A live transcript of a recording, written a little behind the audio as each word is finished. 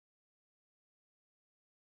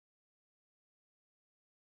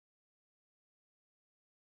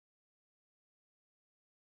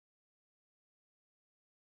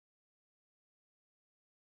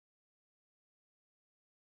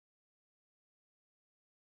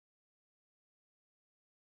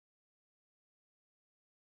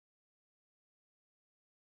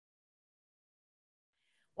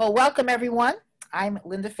Well, welcome everyone. I'm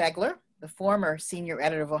Linda Feagler, the former senior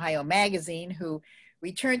editor of Ohio Magazine, who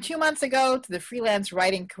returned 2 months ago to the freelance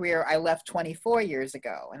writing career I left 24 years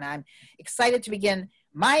ago. And I'm excited to begin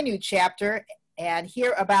my new chapter and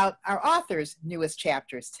hear about our authors' newest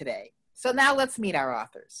chapters today. So now let's meet our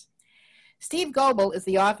authors. Steve Goble is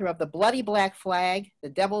the author of The Bloody Black Flag, The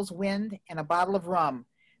Devil's Wind, and A Bottle of Rum,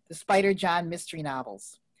 the Spider John mystery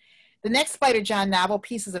novels. The next Spider John novel,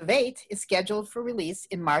 Pieces of Eight, is scheduled for release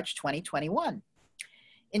in March 2021.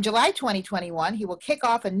 In July 2021, he will kick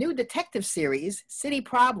off a new detective series, City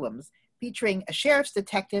Problems, featuring a sheriff's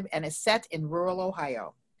detective and is set in rural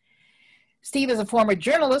Ohio. Steve is a former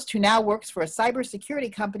journalist who now works for a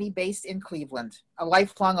cybersecurity company based in Cleveland. A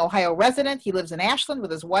lifelong Ohio resident, he lives in Ashland with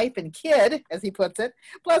his wife and kid, as he puts it,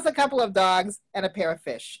 plus a couple of dogs and a pair of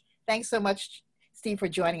fish. Thanks so much, Steve, for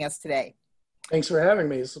joining us today. Thanks for having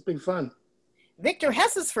me. It's been fun. Victor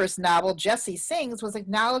Hess's first novel, Jesse Sings, was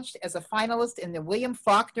acknowledged as a finalist in the William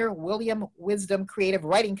Faulkner William Wisdom Creative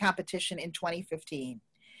Writing Competition in 2015.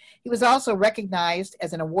 He was also recognized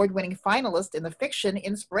as an award-winning finalist in the Fiction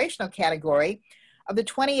Inspirational category of the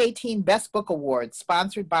 2018 Best Book Award,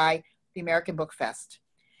 sponsored by the American Book Fest.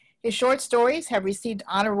 His short stories have received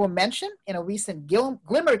honorable mention in a recent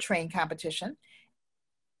Glimmer Train competition.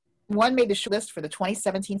 One made the shortlist for the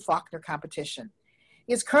 2017 Faulkner competition.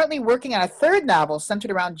 He is currently working on a third novel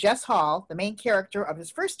centered around Jess Hall, the main character of his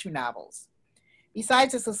first two novels.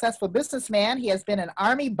 Besides a successful businessman, he has been an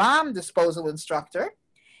Army bomb disposal instructor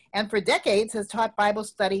and for decades has taught Bible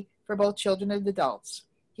study for both children and adults.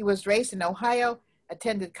 He was raised in Ohio,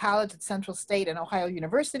 attended college at Central State and Ohio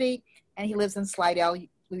University, and he lives in Slidell,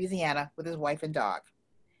 Louisiana with his wife and dog.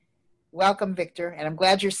 Welcome, Victor, and I'm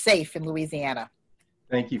glad you're safe in Louisiana.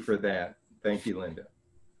 Thank you for that. Thank you, Linda.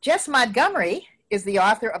 Jess Montgomery is the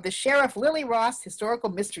author of the Sheriff Lily Ross Historical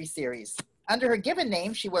Mystery Series. Under her given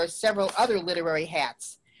name, she wears several other literary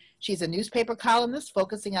hats. She's a newspaper columnist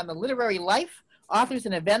focusing on the literary life, authors,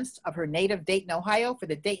 and events of her native Dayton, Ohio for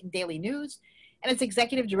the Dayton Daily News, and is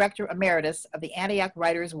executive director emeritus of the Antioch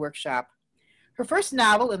Writers Workshop. Her first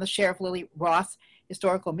novel in the Sheriff Lily Ross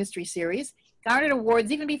Historical Mystery Series garnered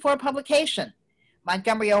awards even before publication.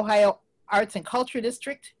 Montgomery, Ohio Arts and Culture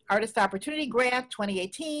District Artist Opportunity Grant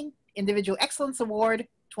 2018, Individual Excellence Award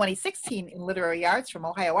 2016 in Literary Arts from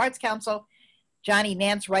Ohio Arts Council, Johnny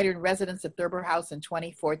Nance Writer in Residence at Thurber House in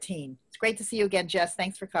 2014. It's great to see you again, Jess.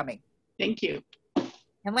 Thanks for coming. Thank you.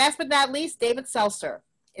 And last but not least, David Selcer.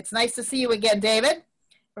 It's nice to see you again, David,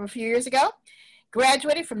 from a few years ago.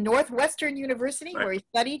 Graduated from Northwestern University, where he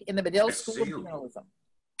studied in the Medill School of Journalism.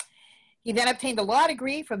 He then obtained a law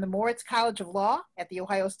degree from the Moritz College of Law at The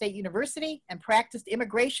Ohio State University and practiced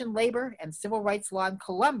immigration, labor, and civil rights law in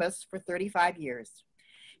Columbus for 35 years.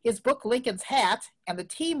 His book, Lincoln's Hat and the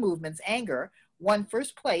Tea Movement's Anger, won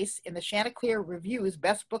first place in the Chanticleer Review's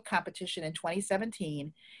Best Book Competition in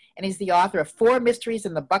 2017, and he's the author of 4 mysteries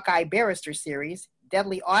in the Buckeye Barrister series,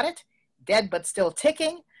 Deadly Audit, Dead But Still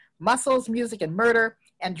Ticking, Muscles, Music, and Murder,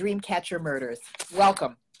 and Dreamcatcher Murders.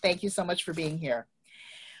 Welcome. Thank you so much for being here.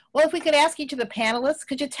 Well, if we could ask each of the panelists,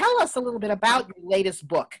 could you tell us a little bit about your latest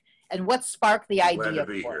book and what sparked the idea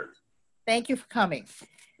for it? Thank you for coming.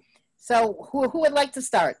 So who would like to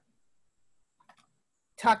start?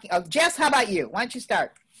 Jess, how about you? Why don't you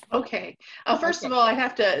start? Okay. First of all, I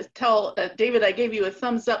have to tell David, I gave you a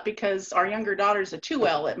thumbs up because our younger daughter's a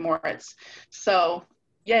 2L at Moritz. So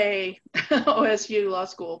yay, OSU Law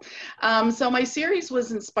School. So my series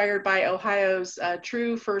was inspired by Ohio's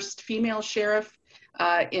true first female sheriff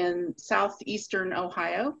in southeastern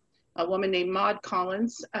Ohio, a woman named Maud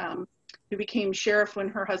Collins, who became sheriff when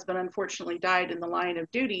her husband unfortunately died in the line of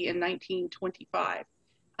duty in 1925.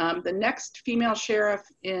 The next female sheriff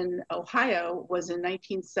in Ohio was in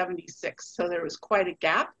 1976, so there was quite a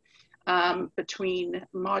gap between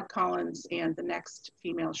Maud Collins and the next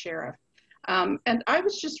female sheriff. And I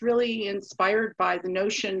was just really inspired by the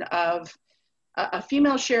notion of a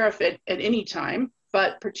female sheriff at any time,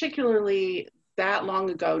 but particularly that long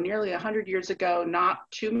ago, nearly 100 years ago, not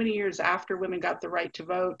too many years after women got the right to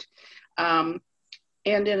vote, and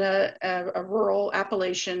in a rural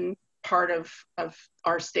Appalachian part of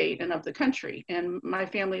our state and of the country. And my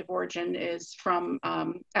family of origin is from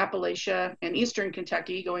Appalachia and Eastern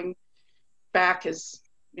Kentucky, going back as,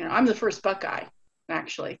 you know, I'm the first Buckeye,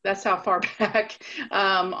 actually. That's how far back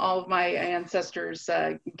all of my ancestors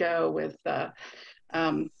go with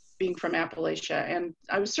being from Appalachia. And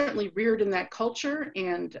I was certainly reared in that culture,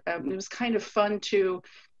 and it was kind of fun to,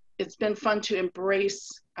 it's been fun to embrace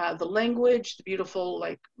the language, the beautiful,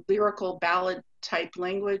 like, lyrical ballad type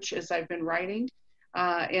language as I've been writing.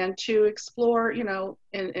 and to explore, you know,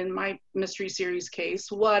 in my mystery series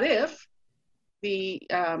case, what if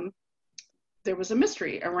there was a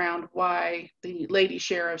mystery around why the lady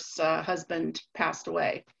sheriff's husband passed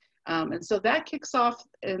away. And so that kicks off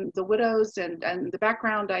in the widows, and the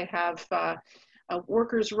background I have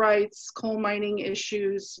workers' rights, coal mining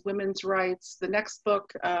issues, women's rights. The next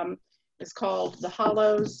book is called The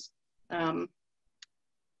Hollows.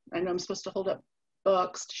 I know I'm supposed to hold up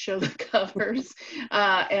books to show the covers,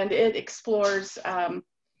 and it explores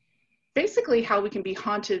basically how we can be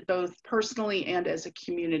haunted both personally and as a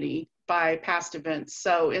community by past events.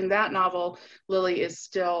 So in that novel, Lily is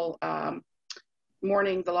still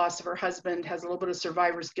mourning the loss of her husband, has a little bit of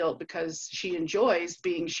survivor's guilt because she enjoys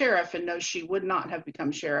being sheriff and knows she would not have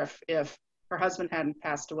become sheriff if her husband hadn't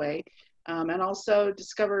passed away, and also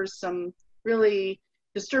discovers some really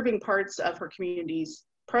disturbing parts of her community's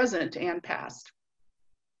present and past.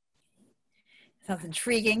 Sounds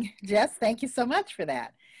intriguing. Jess, thank you so much for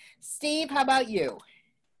that. Steve, how about you?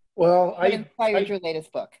 Well, What inspired your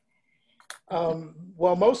latest book?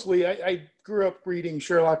 Well, mostly I grew up reading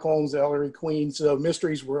Sherlock Holmes, Ellery Queen, so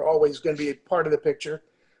mysteries were always going to be a part of the picture.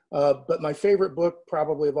 But my favorite book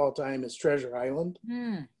probably of all time is Treasure Island.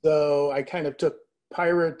 So I kind of took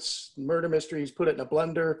pirates, murder mysteries, put it in a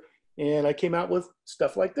blender, and I came out with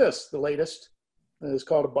stuff like this, the latest. It's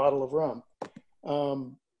called A Bottle of Rum.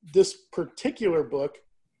 This particular book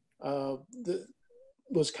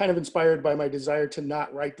was kind of inspired by my desire to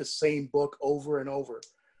not write the same book over and over.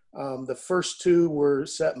 The first two were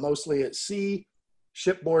set mostly at sea,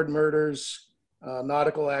 shipboard murders,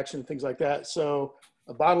 nautical action, things like that. So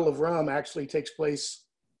A Bottle of Rum actually takes place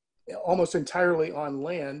almost entirely on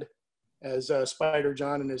land as Spider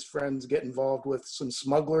John and his friends get involved with some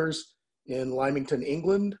smugglers in Lymington,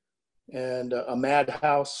 England, and a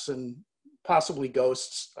madhouse and possibly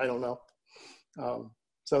ghosts, I don't know.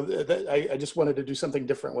 I just wanted to do something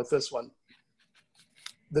different with this one.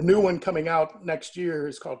 The new one coming out next year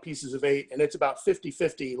is called Pieces of Eight, and it's about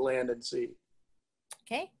 50-50 land and sea.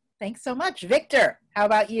 Okay, thanks so much. Victor, how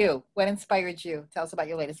about you? What inspired you? Tell us about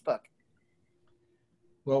your latest book.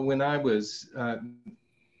 Well, when I was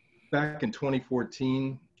back in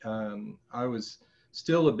 2014, I was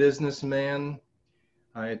still a businessman.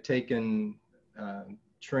 I had taken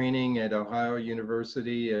training at Ohio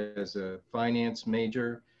University as a finance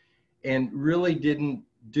major and really didn't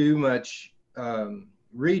do much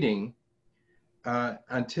reading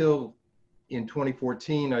until in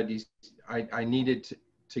 2014 I needed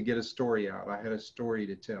to get a story out. I had a story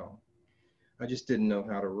to tell. I just didn't know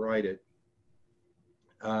how to write it.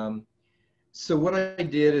 So what I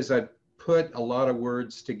did is I put a lot of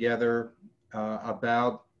words together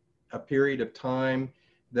about a period of time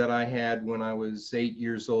that I had when I was 8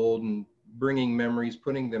 years old, and bringing memories,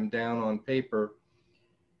 putting them down on paper.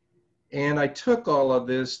 And I took all of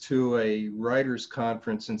this to a writers'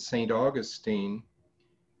 conference in St. Augustine.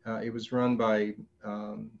 It was run by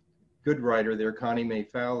good writer there, Connie Mae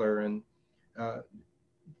Fowler, and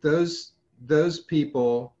those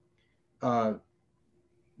people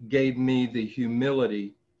gave me the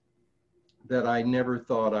humility that I never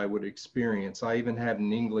thought I would experience. I even had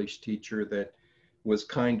an English teacher that was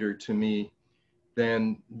kinder to me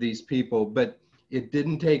than these people, but it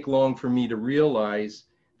didn't take long for me to realize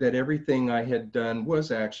that everything I had done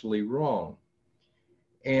was actually wrong.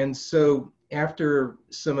 And so after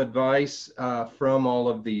some advice from all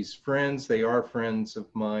of these friends, they are friends of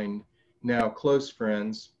mine now, close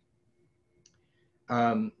friends,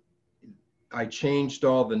 I changed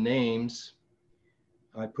all the names.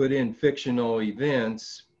 I put in fictional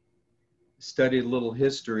events, studied a little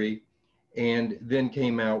history, and then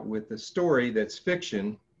came out with a story that's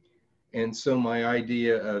fiction. And so my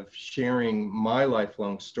idea of sharing my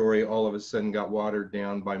lifelong story all of a sudden got watered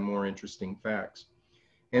down by more interesting facts.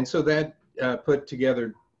 And so that put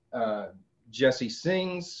together Jesse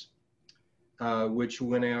Sings, which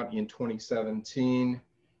went out in 2017.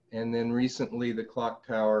 And then recently The Clock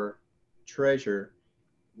Tower Treasure,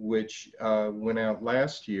 which went out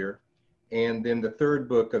last year. And then the third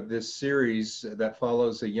book of this series that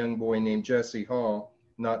follows a young boy named Jesse Hall,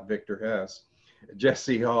 not Victor Hess,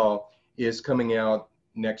 Jesse Hall, is coming out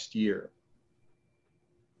next year.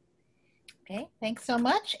 Okay, thanks so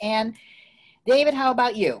much. And David, how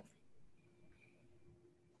about you?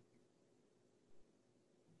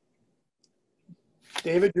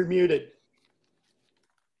 David, you're muted.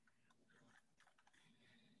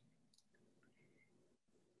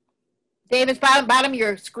 David's bottom of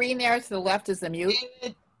your screen there to the left is the mute.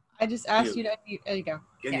 David, I just asked you to unmute. There you go.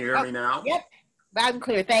 Can you hear me now? Yep, loud and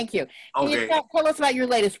clear. Thank you. Can Okay. you tell us about your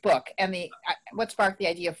latest book and the what sparked the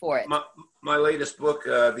idea for it? my latest book,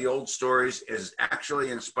 The Old Stories, is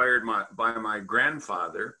actually inspired by my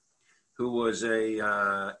grandfather, who was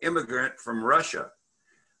a immigrant from Russia.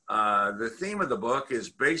 The theme of the book is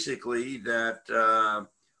basically that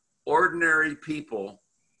ordinary people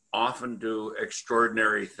often do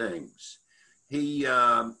extraordinary things. He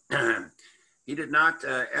he did not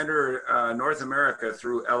enter North America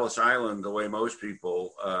through Ellis Island the way most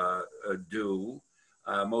people do,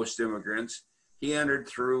 most immigrants. He entered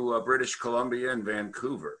through British Columbia and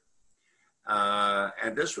Vancouver.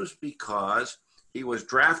 And this was because he was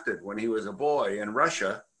drafted when he was a boy in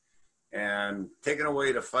Russia and taken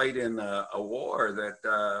away to fight in a war that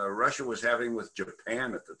Russia was having with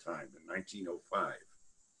Japan at the time in 1905.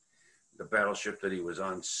 The battleship that he was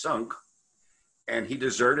on sunk, and he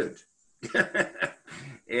deserted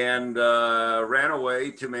and ran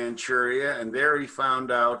away to Manchuria. And there he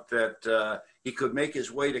found out that he could make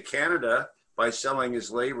his way to Canada by selling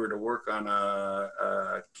his labor to work on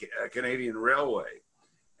a Canadian railway.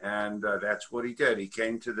 And that's what he did. He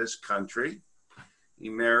came to this country, he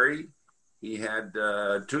married, he had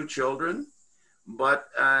 2 children, but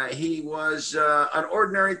he was an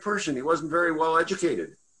ordinary person. He wasn't very well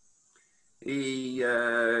educated. He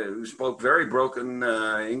spoke very broken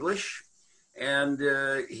English, and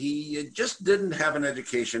he just didn't have an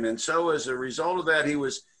education. And so as a result of that, he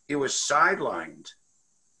was sidelined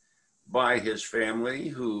by his family,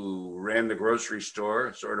 who ran the grocery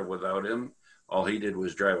store sort of without him. All he did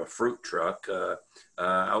was drive a fruit truck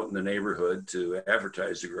out in the neighborhood to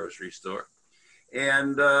advertise the grocery store.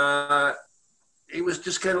 And he was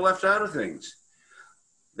just kind of left out of things.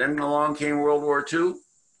 Then along came World War II,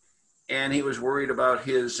 and he was worried about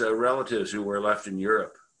his relatives who were left in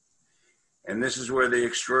Europe. And this is where the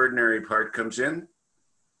extraordinary part comes in.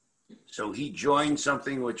 So he joined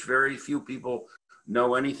something which very few people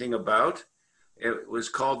know anything about. It was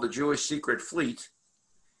called the Jewish Secret Fleet.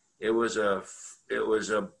 It was a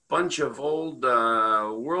bunch of old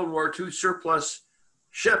World War II surplus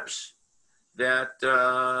ships that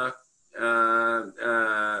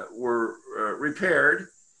were repaired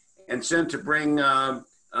and sent to bring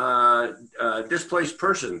displaced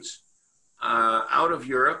persons out of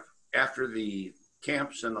Europe after the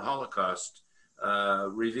camps and the Holocaust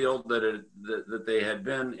revealed that they had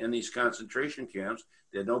been in these concentration camps.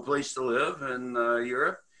 They had no place to live in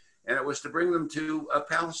Europe, and it was to bring them to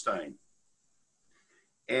Palestine.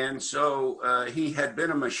 And so he had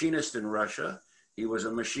been a machinist in Russia. He was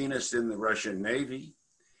a machinist in the Russian Navy,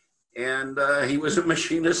 and he was a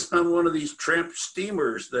machinist on one of these tramp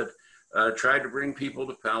steamers that tried to bring people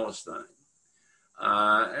to Palestine.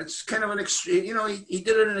 It's kind of he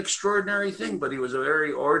did an extraordinary thing, but he was a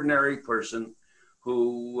very ordinary person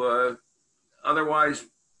who otherwise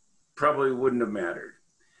probably wouldn't have mattered.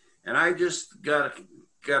 And I just got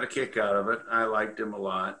a kick out of it. I liked him a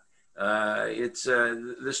lot.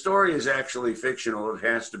 The story is actually fictional. It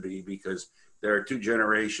has to be, because there are 2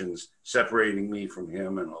 generations separating me from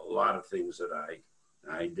him, and a lot of things that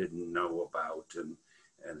I didn't know about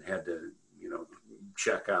and had to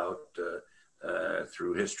check out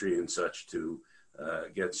through history and such to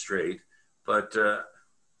get straight. But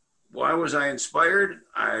why was I inspired?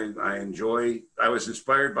 I was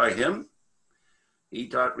inspired by him. He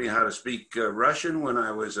taught me how to speak Russian when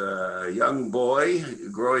I was a young boy,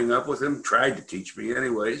 growing up with him, tried to teach me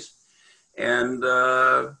anyways. And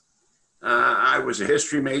I was a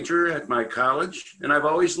history major at my college, and I've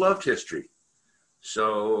always loved history.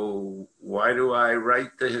 So why do I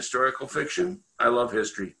write the historical fiction? I love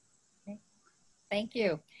history. Thank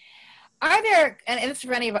you. Are there, and this is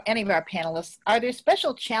for any of our panelists, are there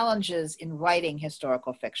special challenges in writing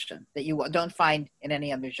historical fiction that you don't find in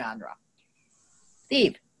any other genre?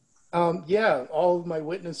 Steve? Yeah, all of my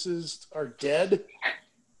witnesses are dead.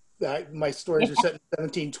 My stories are set in the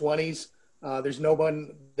 1720s. There's no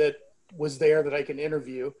one that was there that I can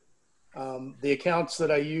interview. The accounts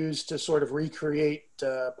that I use to sort of recreate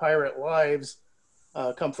pirate lives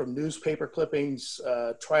come from newspaper clippings,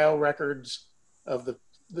 trial records of the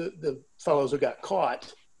fellows who got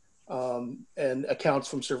caught, and accounts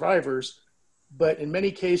from survivors. But in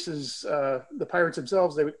many cases, the pirates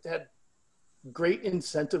themselves, they had great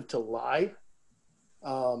incentive to lie.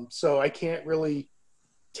 So I can't really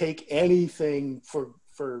take anything for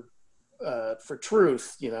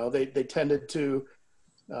truth. They tended to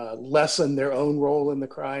lessen their own role in the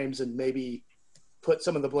crimes and maybe put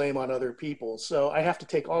some of the blame on other people. So I have to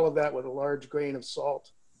take all of that with a large grain of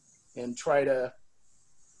salt and try to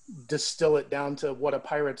distill it down to what a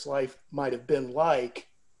pirate's life might have been like.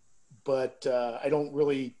 But I don't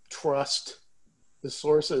really trust the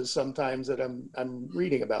sources sometimes that I'm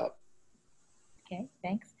reading about. Okay,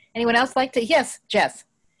 thanks. Anyone else like to? Yes, Jess.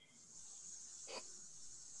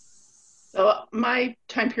 So my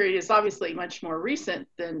time period is obviously much more recent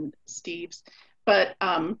than Steve's, but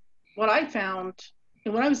what I found,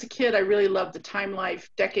 and when I was a kid, I really loved the Time Life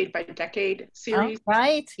Decade by Decade series. Oh,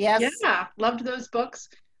 right, yes. Yeah, loved those books.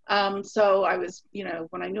 So I was,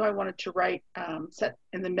 when I knew I wanted to write set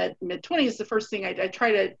in the mid-20s, the first thing I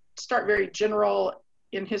try to start very general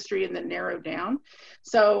in history and then narrow down.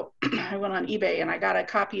 So I went on eBay and I got a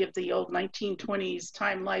copy of the old 1920s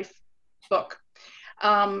Time Life book.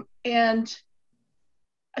 And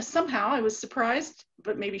somehow I was surprised,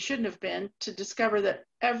 but maybe shouldn't have been, to discover that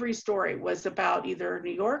every story was about either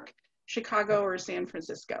New York, Chicago, or San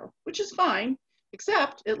Francisco, which is fine,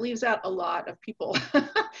 except it leaves out a lot of people.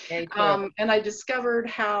 And I discovered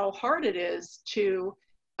how hard it is to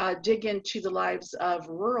dig into the lives of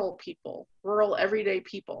rural people, rural everyday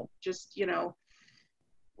people. Just,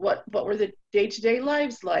 what were the day-to-day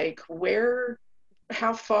lives like?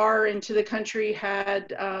 How far into the country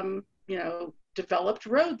had, developed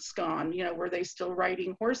roads gone? Were they still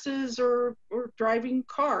riding horses or driving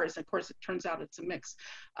cars? Of course, it turns out it's a mix.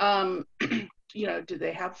 Did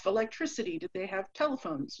they have electricity? Did they have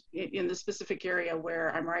telephones in the specific area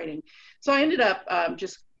where I'm writing? So I ended up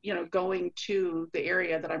just, going to the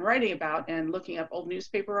area that I'm writing about and looking up old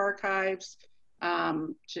newspaper archives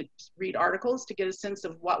to read articles to get a sense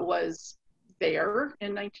of what was there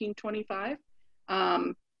in 1925.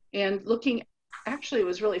 And actually, it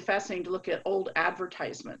was really fascinating to look at old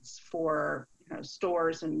advertisements for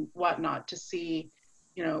stores and whatnot to see,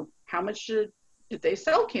 how much did they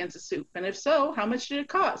sell cans of soup? And if so, how much did it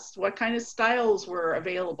cost? What kind of styles were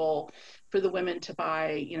available for the women to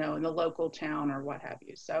buy, in the local town or what have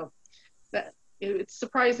you? So it's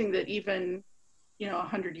surprising that even,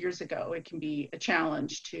 100 years ago, it can be a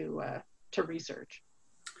challenge to research.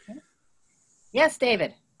 Yes,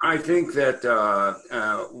 David. I think that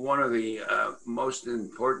one of the most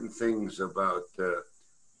important things about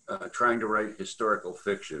trying to write historical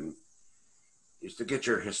fiction is to get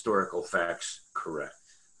your historical facts correct.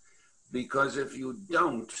 Because if you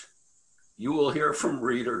don't, you will hear from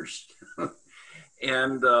readers.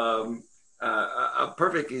 And a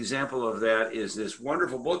perfect example of that is this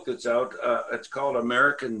wonderful book that's out. It's called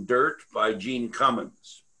American Dirt by Gene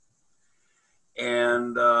Cummins.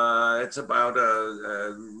 And it's about,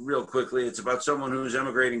 real quickly, it's about someone who's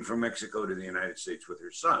emigrating from Mexico to the United States with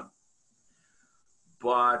her son.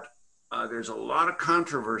 But there's a lot of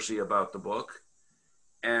controversy about the book,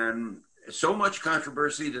 and so much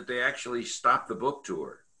controversy that they actually stopped the book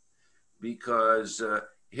tour because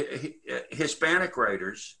Hispanic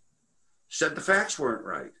writers said the facts weren't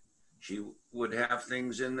right. She would have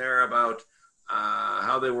things in there about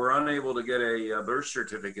how they were unable to get a birth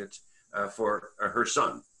certificate for her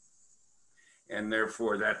son. And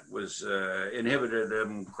therefore that was inhibited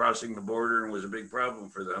them crossing the border and was a big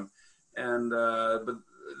problem for them. And but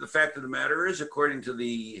the fact of the matter is, according to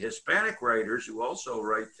the Hispanic writers who also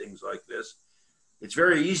write things like this, it's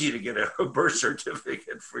very easy to get a birth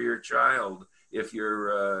certificate for your child if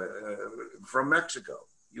you're from Mexico.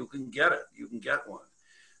 You can get it. You can get one.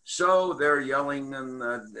 So they're yelling, and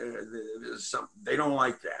they don't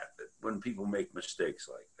like that when people make mistakes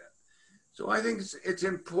like that. So I think it's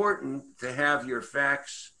important to have your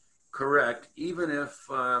facts correct, even if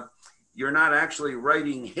you're not actually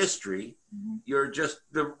writing history. Mm-hmm. You're just,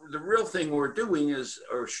 the real thing we're doing is,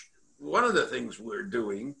 or one of the things we're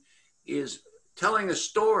doing is telling a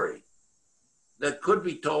story that could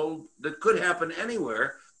be told, that could happen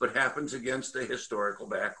anywhere, but happens against a historical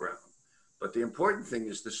background. But the important thing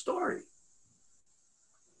is the story,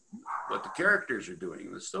 what the characters are doing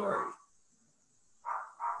in the story.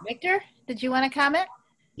 Victor, did you want to comment?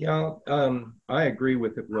 Yeah, I agree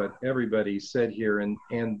with what everybody said here, and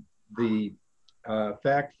the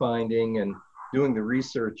fact finding and doing the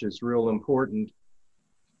research is real important.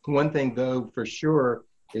 One thing though, for sure,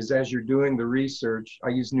 is as you're doing the research, I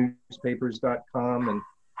use newspapers.com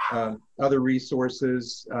and other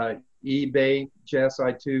resources, eBay. Jess,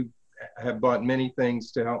 I too have bought many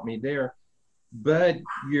things to help me there, but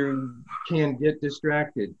you can get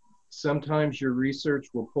distracted. Sometimes your research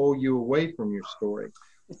will pull you away from your story,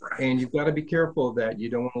 and you've got to be careful of that. You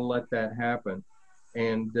don't want to let that happen.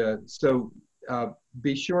 And so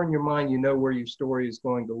be sure in your mind you know where your story is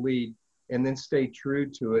going to lead, and then stay true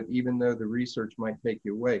to it, even though the research might take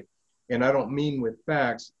you away. And I don't mean with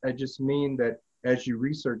facts, I just mean that as you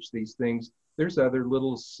research these things, there's other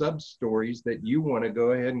little sub-stories that you want to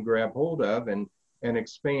go ahead and grab hold of and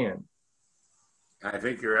expand. I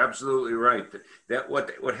think you're absolutely right. That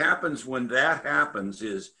what happens when that happens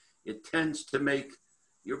is it tends to make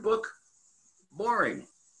your book boring.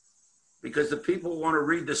 because the people want to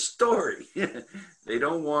read the story. They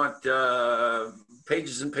don't want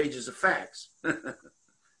pages and pages of facts.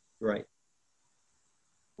 Right.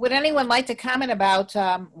 Would anyone like to comment about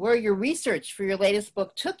where your research for your latest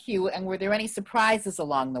book took you, and were there any surprises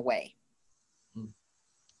along the way?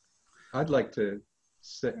 I'd like to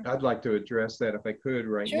address that if I could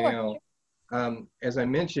right Sure. now. As I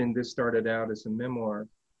mentioned, this started out as a memoir.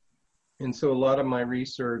 And so a lot of my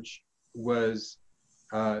research was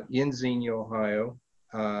in Xenia, Ohio.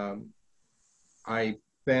 I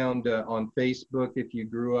found on Facebook, if you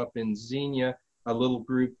grew up in Xenia, a little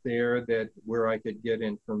group there where I could get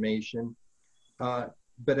information. But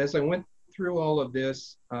as I went through all of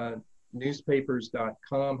this,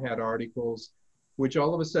 newspapers.com had articles which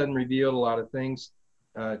all of a sudden revealed a lot of things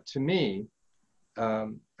to me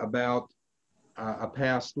about a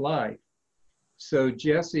past life. So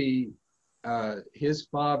Jesse, his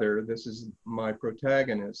father, this is my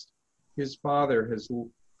protagonist, his father has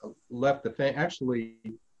left the family. Actually,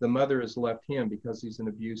 the mother has left him because he's an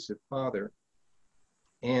abusive father.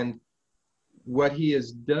 And what he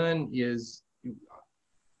has done is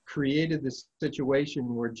created this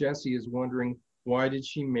situation where Jesse is wondering, why did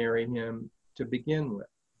she marry him to begin with?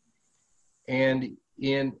 And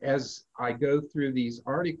as I go through these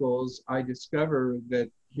articles, I discover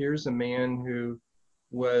that here's a man who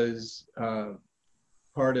was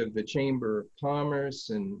part of the Chamber of Commerce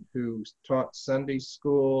and who taught Sunday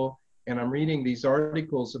school. And I'm reading these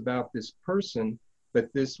articles about this person,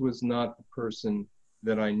 but this was not the person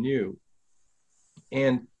that I knew.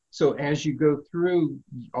 And so as you go through,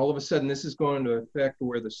 all of a sudden, this is going to affect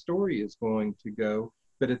where the story is going to go,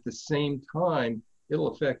 but at the same time, it'll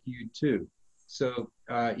affect you too. So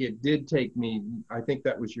it did take me, I think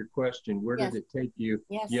that was your question, where did it take you?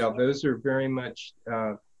 Yes. Yeah, those are very much,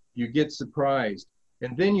 you get surprised.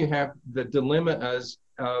 And then you have the dilemma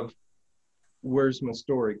of where's my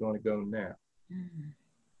story going to go now? Mm-hmm.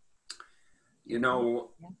 You know.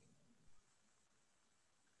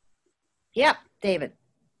 Yeah, David.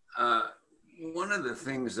 One of the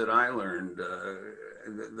things that I learned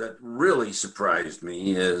that really surprised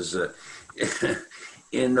me is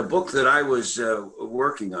in the book that I was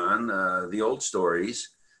working on, The Old Stories,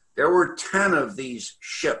 there were 10 of these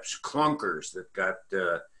ships, clunkers, that got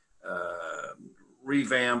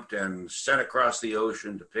revamped and sent across the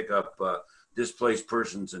ocean to pick up displaced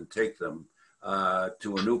persons and take them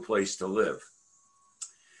to a new place to live.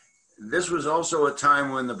 This was also a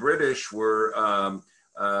time when the British were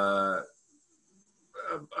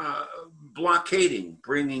blockading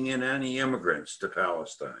bringing in any immigrants to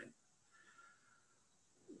Palestine.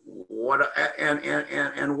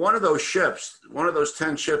 And one of those ships, one of those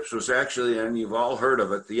 10 ships was actually, and you've all heard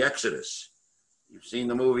of it, the Exodus. You've seen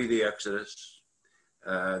the movie The Exodus.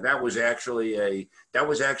 That was actually a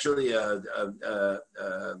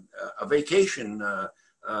vacation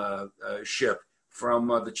ship from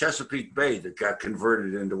the Chesapeake Bay that got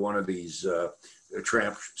converted into one of these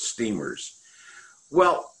tramp steamers.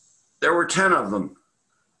 Well, there were 10 of them.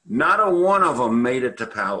 Not a one of them made it to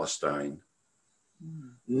Palestine.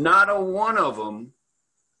 Not a one of them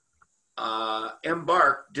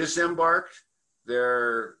disembarked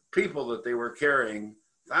their people that they were carrying,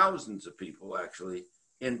 thousands of people actually,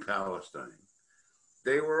 in Palestine.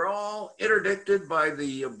 They were all interdicted by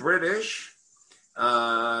the British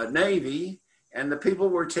Navy, and the people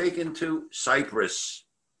were taken to Cyprus.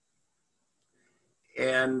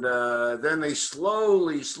 And then they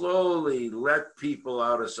slowly let people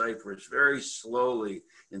out of Cyprus, very slowly,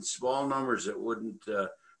 in small numbers that wouldn't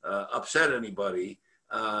upset anybody,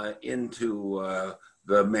 into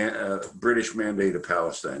the British mandate of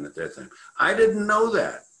Palestine at that time. I didn't know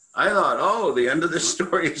that. I thought, oh, the end of this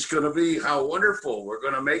story is going to be how wonderful. We're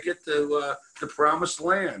going to make it to the promised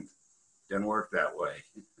land. Didn't work that way.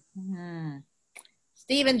 Mm-hmm.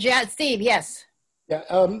 Steve, yes.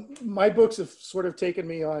 Yeah, my books have sort of taken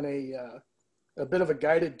me on a bit of a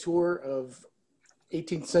guided tour of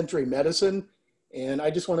 18th century medicine. And I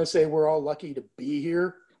just want to say we're all lucky to be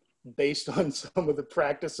here based on some of the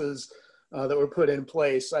practices that were put in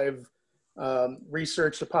place. I've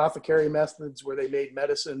researched apothecary methods where they made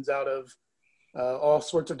medicines out of all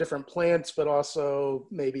sorts of different plants, but also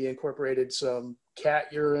maybe incorporated some cat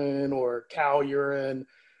urine or cow urine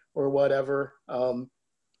or whatever.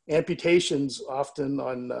 Amputations often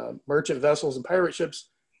on merchant vessels and pirate ships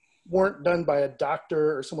weren't done by a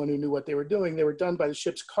doctor or someone who knew what they were doing. They were done by the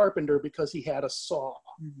ship's carpenter because he had a saw.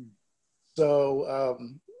 Mm-hmm. So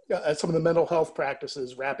some of the mental health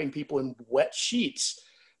practices, wrapping people in wet sheets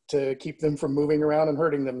to keep them from moving around and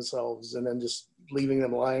hurting themselves, and then just leaving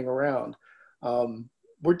them lying around.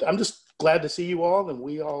 I'm just glad to see you all, and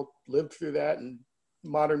we all lived through that. And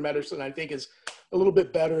modern medicine, I think, is a little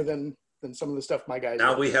bit better than some of the stuff my guys.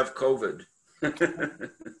 Now we have COVID.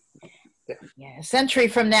 Yeah, a century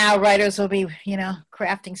from now, writers will be,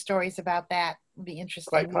 crafting stories about that. It'll be interesting.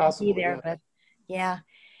 Quite possible, be there, but yeah.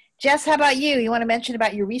 Jess, how about you? You want to mention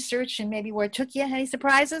about your research and maybe where it took you? Any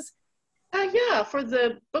surprises? Yeah, for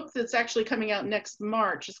the book that's actually coming out next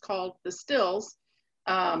March, it's called The Stills,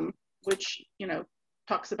 which,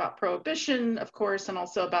 talks about prohibition, of course, and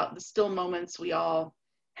also about the still moments we all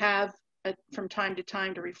have from time to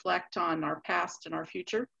time to reflect on our past and our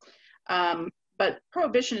future. But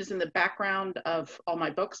prohibition is in the background of all my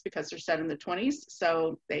books because they're set in the 20s,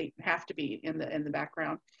 so they have to be in the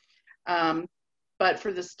background. But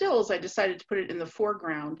for the stills, I decided to put it in the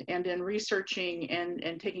foreground, and in researching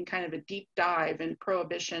and taking kind of a deep dive in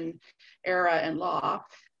Prohibition era and law,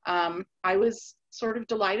 I was sort of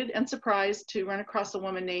delighted and surprised to run across a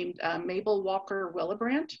woman named Mabel Walker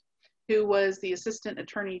Willebrandt, who was the Assistant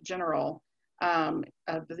Attorney General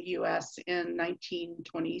of the US in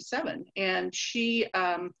 1927. And she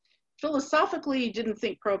philosophically didn't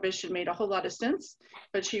think prohibition made a whole lot of sense,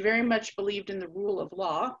 but she very much believed in the rule of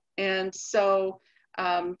law. And so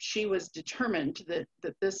she was determined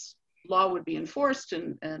that this law would be enforced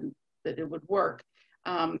and that it would work.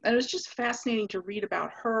 And it was just fascinating to read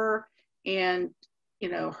about her and,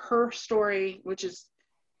 her story, which is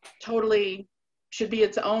totally should be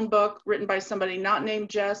its own book written by somebody not named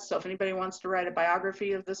Jess. So if anybody wants to write a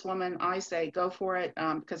biography of this woman, I say go for it,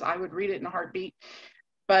 because I would read it in a heartbeat.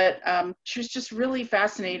 But she was just really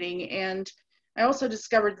fascinating. And I also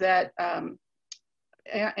discovered that the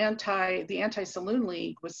Anti-Saloon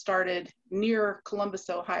League was started near Columbus,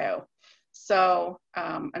 Ohio. So,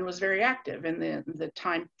 and was very active in the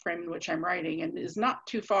time frame in which I'm writing, and is not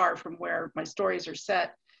too far from where my stories are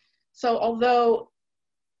set. So although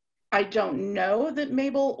I don't know that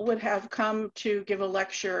Mabel would have come to give a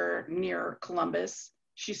lecture near Columbus,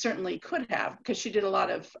 she certainly could have, because she did a lot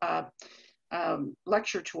of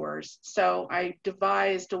lecture tours. So I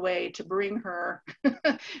devised a way to bring her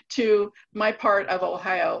to my part of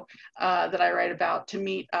Ohio that I write about, to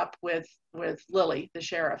meet up with Lily, the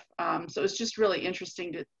sheriff. So it was just really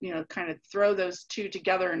interesting to, kind of throw those two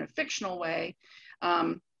together in a fictional way,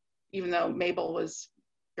 even though Mabel was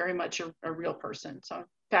very much a real person. So I'm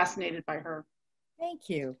fascinated by her. Thank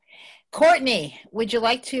you. Courtney, would you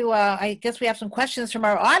like to, I guess we have some questions from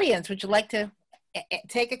our audience. Would you like to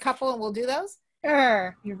take a couple and we'll do those?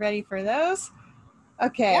 Sure. You ready for those?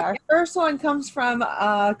 Okay, yep. Our first one comes from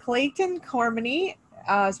Clayton Cormany.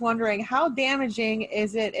 Is wondering, how damaging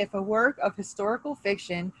is it if a work of historical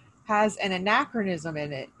fiction has an anachronism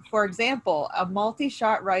in it? For example, a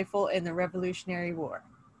multi-shot rifle in the Revolutionary War.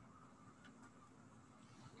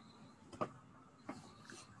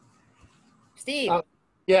 Steve.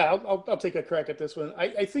 Yeah, I'll take a crack at this one.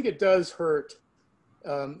 I think it does hurt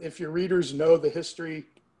if your readers know the history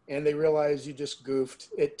and they realize you just goofed.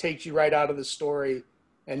 It takes you right out of the story,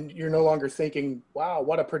 and you're no longer thinking, wow,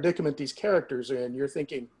 what a predicament these characters are in. You're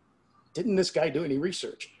thinking, didn't this guy do any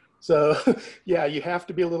research? So yeah, you have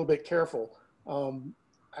to be a little bit careful.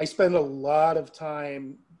 I spend a lot of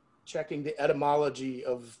time checking the etymology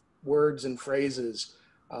of words and phrases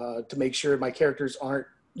to make sure my characters aren't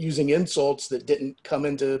using insults that didn't come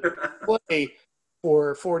into play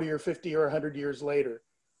for 40 or 50 or 100 years later.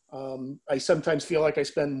 I sometimes feel like I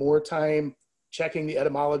spend more time checking the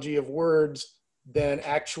etymology of words than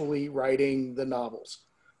actually writing the novels.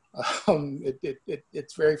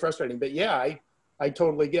 It's very frustrating, but yeah, I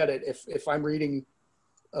totally get it. If I'm reading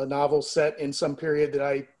a novel set in some period that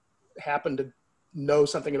I happen to know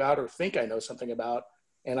something about or think I know something about,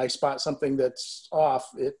 and I spot something that's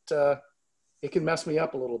off, it can mess me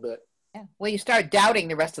up a little bit. Yeah. Well, you start doubting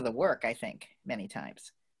the rest of the work, I think, many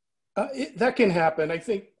times. That can happen. I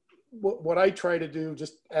think what I try to do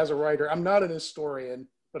just as a writer, I'm not an historian,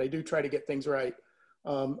 but I do try to get things right.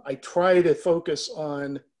 I try to focus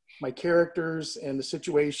on my characters and the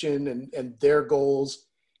situation and their goals,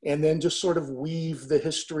 and then just sort of weave the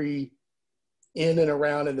history in and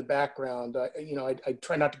around in the background. I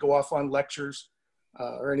try not to go off on lectures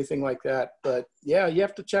or anything like that. But yeah, you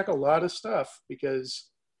have to check a lot of stuff, because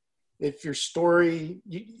if your story,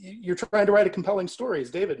 you're trying to write a compelling story, as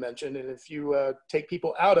David mentioned, and if you take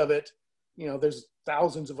people out of it, there's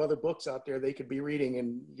thousands of other books out there they could be reading,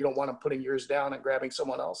 and you don't want them putting yours down and grabbing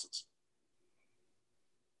someone else's.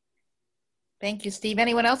 Thank you, Steve.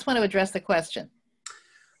 Anyone else want to address the question?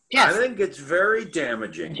 Jess. I think it's very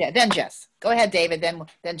damaging. Then Jess. Go ahead, David,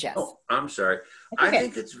 then Jess. Oh, I'm sorry. Okay. I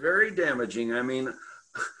think it's very damaging. I mean,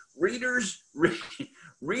 readers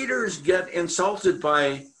readers get insulted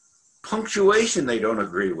by punctuation they don't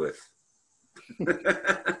agree with.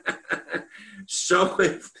 So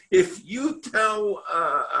if you tell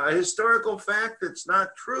a historical fact that's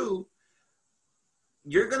not true,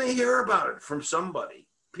 you're going to hear about it from somebody.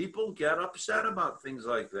 People get upset about things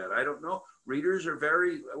like that. I don't know. Readers are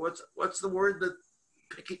very, what's the word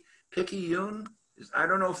that picayune? I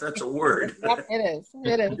don't know if that's a word. Yep, it is.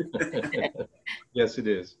 It is. Yes, it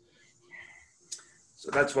is. So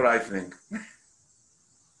that's what I think.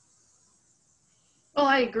 Well,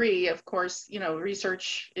 I agree. Of course, you know,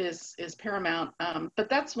 research is paramount. But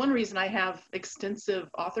that's one reason I have extensive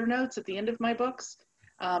author notes at the end of my books,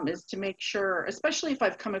 is to make sure, especially if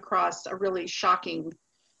I've come across a really shocking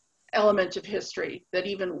element of history that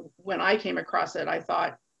even when I came across it, I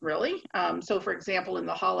thought, really? So for example, in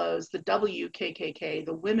the Hollows, the WKKK,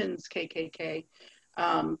 the Women's KKK,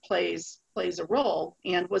 plays a role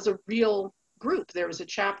and was a real group. There was a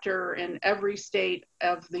chapter in every state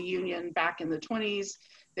of the Union back in the 20s.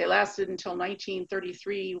 They lasted until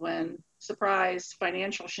 1933 when, surprise,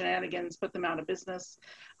 financial shenanigans put them out of business.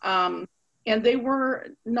 And they were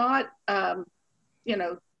not, you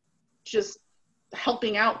know, just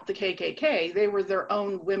helping out the KKK. They were their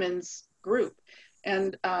own women's group.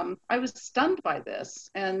 And I was stunned by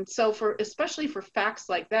this. And so especially for facts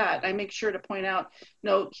like that, I make sure to point out,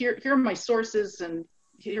 no, here are my sources, and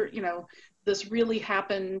here, you know, this really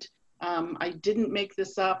happened. I didn't make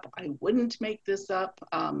this up. I wouldn't make this up.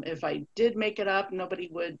 If I did make it up, nobody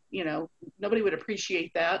would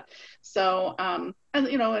appreciate that. So, and,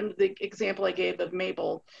 you know, and the example I gave of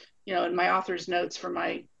Mabel, you know, in my author's notes for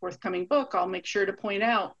my forthcoming book, I'll make sure to point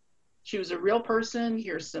out she was a real person.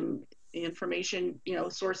 Here's some information, you know,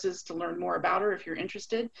 sources to learn more about her if you're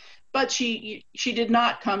interested. But she did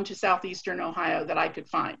not come to Southeastern Ohio that I could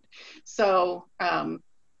find. So,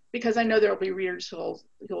 because I know there will be readers who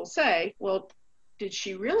will say, well, did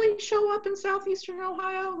she really show up in Southeastern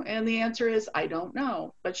Ohio? And the answer is, I don't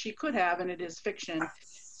know, but she could have, and it is fiction.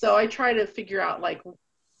 So I try to figure out like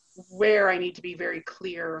where I need to be very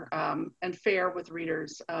clear and fair with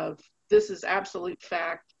readers of, this is absolute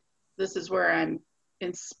fact. This is where I'm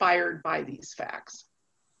inspired by these facts.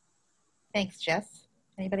 Thanks, Jess.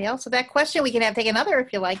 Anybody else with that question? We can take another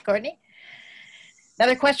if you like, Courtney.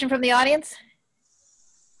 Another question from the audience?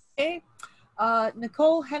 Okay.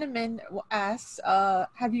 Nicole Henneman asks,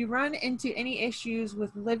 have you run into any issues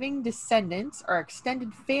with living descendants or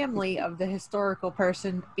extended family of the historical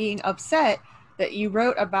person being upset that you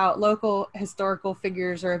wrote about local historical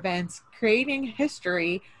figures or events creating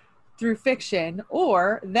history through fiction,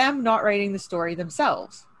 or them not writing the story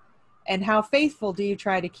themselves? And how faithful do you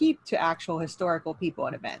try to keep to actual historical people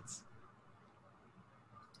and events?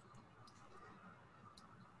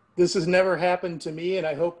 This has never happened to me, and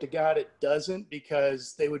I hope to God it doesn't,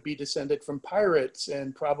 because they would be descended from pirates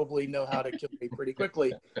and probably know how to kill me pretty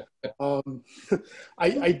quickly.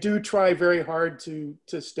 I do try very hard to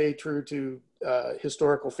stay true to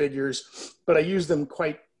historical figures, but I use them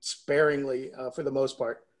quite sparingly for the most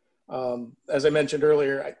part. As I mentioned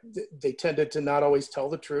earlier, they tended to not always tell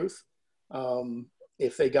the truth.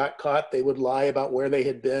 If they got caught, they would lie about where they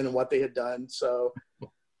had been and what they had done. So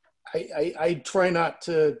I try not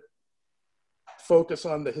to focus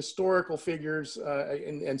on the historical figures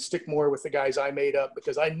and stick more with the guys I made up,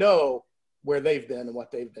 because I know where they've been and what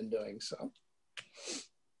they've been doing. So,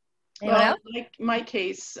 well, like my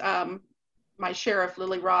case, my sheriff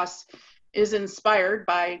Lily Ross is inspired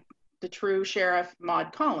by the true sheriff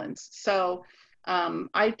Maud Collins. So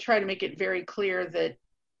I try to make it very clear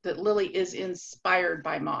that Lily is inspired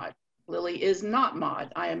by Maud. Lily is not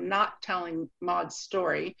Maud. I am not telling Maud's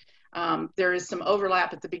story. There is some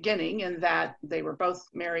overlap at the beginning in that they were both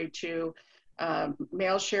married to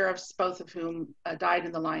male sheriffs, both of whom died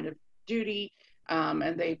in the line of duty,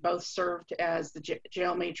 and they both served as the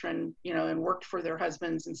jail matron, you know, and worked for their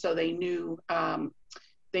husbands, and so they knew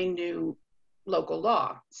local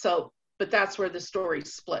law. So, but that's where the story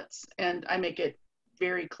splits, and I make it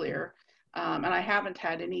very clear, and I haven't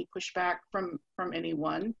had any pushback from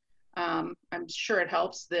anyone. I'm sure it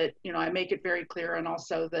helps that, you know, I make it very clear, and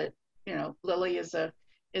also that, you know, Lily is a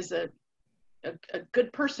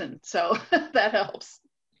good person, so that helps.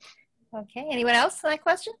 Okay, anyone else on that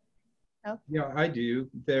question? No? Yeah, I do.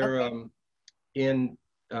 They're okay. In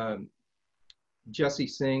Jesse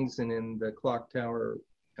Sings and in the Clock Tower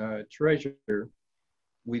Treasure,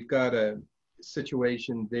 we've got a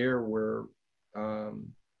situation there where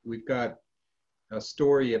we've got a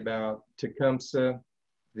story about Tecumseh,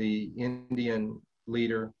 the Indian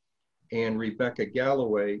leader, and Rebecca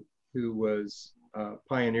Galloway, who was a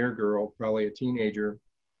pioneer girl, probably a teenager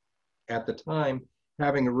at the time,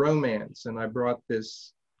 having a romance. And I brought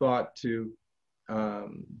this thought to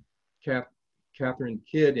Catherine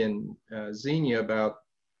Kidd in Xenia about,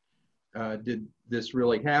 did this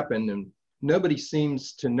really happen? And nobody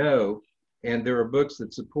seems to know, and there are books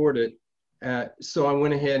that support it. So I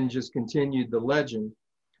went ahead and just continued the legend.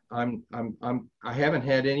 I haven't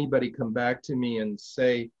had anybody come back to me and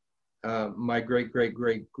say, my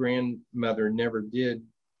great-great-great-grandmother never did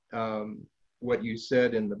what you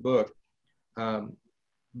said in the book,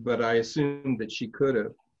 but I assumed that she could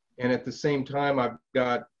have. And at the same time, I've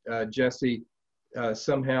got Jesse,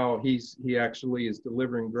 somehow he actually is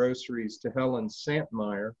delivering groceries to Helen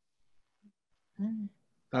Santmeyer,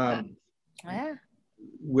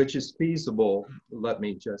 which is feasible, let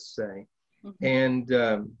me just say. And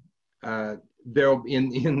there'll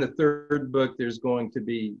in the third book, there's going to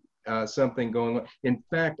be something going on. In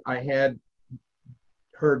fact, I had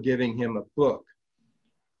her giving him a book,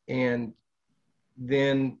 and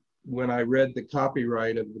then when I read the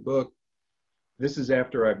copyright of the book, this is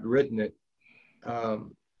after I've written it,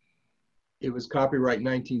 it was copyright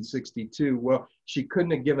 1962. Well, she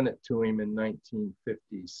couldn't have given it to him in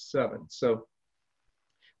 1957. So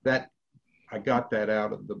that, I got that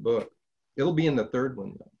out of the book. It'll be in the third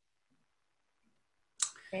one though.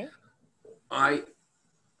 Okay. I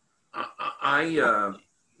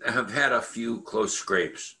have had a few close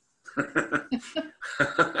scrapes.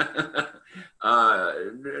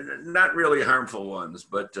 Not really harmful ones,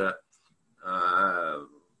 but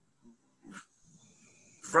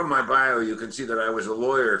from my bio, you can see that I was a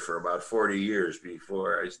lawyer for about 40 years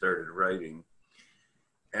before I started writing.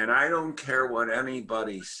 And I don't care what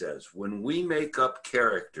anybody says. When we make up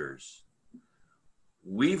characters,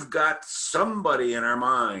 we've got somebody in our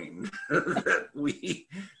mind that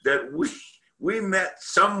we met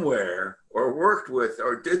somewhere or worked with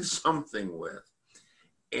or did something with.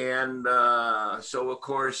 And so, of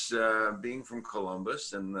course, being from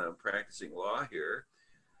Columbus and practicing law here,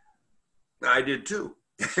 I did too.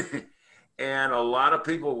 And a lot of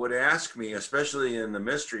people would ask me, especially in the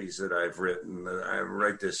mysteries that I've written, I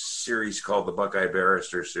write this series called the Buckeye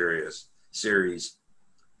Barrister series.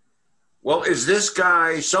 Well, is this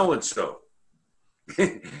guy so-and-so?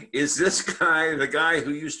 Is this guy the guy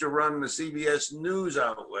who used to run the CBS News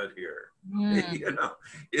outlet here? You know,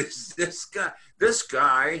 is this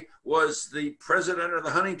guy was the president of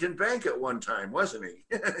the Huntington Bank at one time, wasn't he?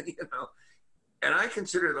 You know, and I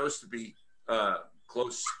consider those to be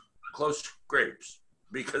close scrapes,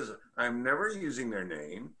 because I'm never using their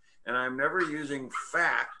name and I'm never using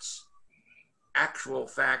facts, actual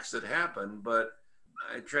facts that happen, but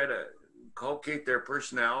I try to inculcate their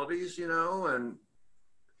personalities, you know, and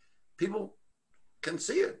people can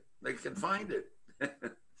see it, they can find it.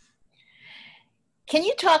 Can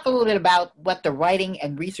you talk a little bit about what the writing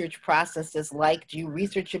and research process is like? Do you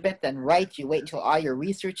research a bit, then write? Do you wait until all your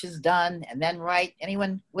research is done and then write?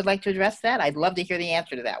 Anyone would like to address that? I'd love to hear the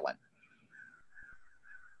answer to that one.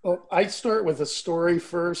 Well, I start with a story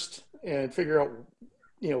first and figure out,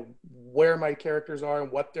 you know, where my characters are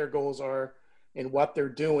and what their goals are and what they're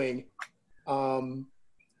doing, and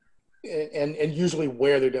usually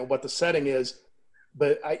where they're doing, what the setting is.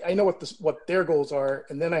 But I know what their goals are,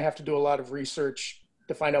 and then I have to do a lot of research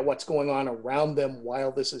to find out what's going on around them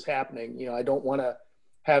while this is happening. You know, I don't want to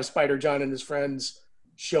have Spider John and his friends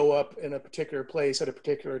show up in a particular place at a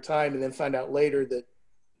particular time and then find out later that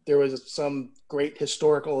there was some great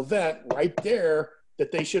historical event right there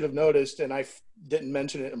that they should have noticed, and I didn't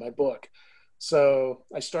mention it in my book. So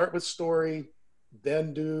I start with story,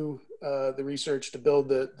 then do the research to build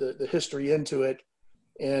the history into it.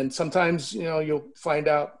 And sometimes, you know, you'll find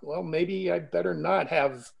out, well, maybe I better not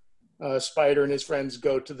have Spider and his friends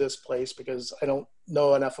go to this place because I don't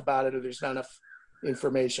know enough about it or there's not enough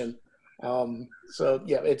information. So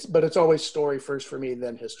yeah, it's always story first for me,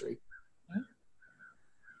 then history.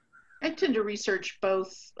 I tend to research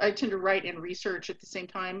both. I tend to write and research at the same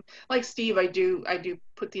time. Like Steve, I do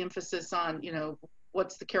put the emphasis on, you know,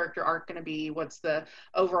 what's the character arc going to be? What's the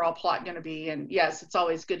overall plot going to be? And yes, it's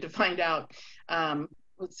always good to find out,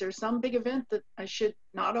 was there some big event that I should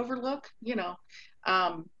not overlook? You know,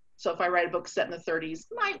 so if I write a book set in the 30s,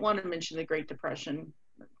 might want to mention the Great Depression,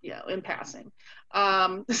 you know, in passing.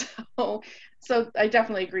 So I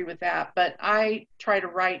definitely agree with that. But I try to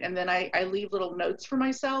write, and then I leave little notes for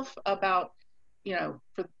myself about, you know,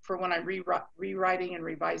 for when I'm rewriting and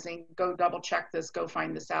revising, go double check this, go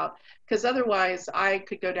find this out. Because otherwise I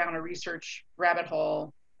could go down a research rabbit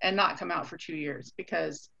hole and not come out for 2 years,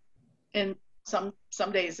 because in some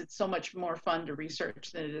days it's so much more fun to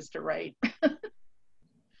research than it is to write.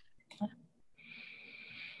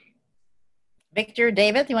 Victor,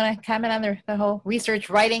 David, you want to comment on the whole research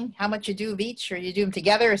writing, how much you do of each, or you do them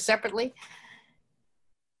together or separately?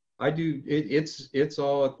 I do, it's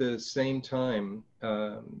all at the same time.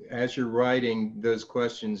 As you're writing, those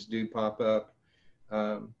questions do pop up.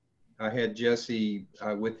 I had Jesse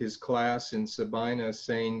with his class in Sabina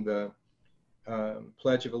saying the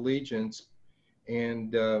Pledge of Allegiance,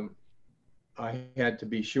 and I had to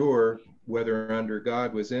be sure whether under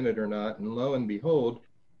God was in it or not. And lo and behold,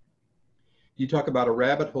 you talk about a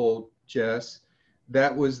rabbit hole, Jess.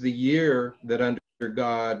 That was the year that under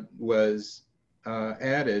God was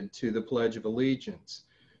added to the Pledge of Allegiance.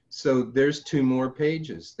 So there's 2 more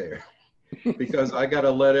pages there because I got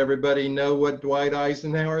to let everybody know what Dwight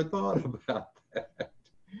Eisenhower thought about that.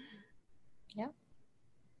 Yeah.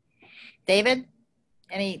 David,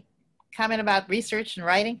 any comment about research and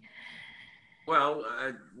writing? Well,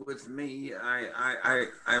 with me,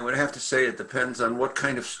 I would have to say it depends on what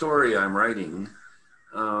kind of story I'm writing.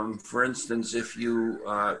 For instance, if you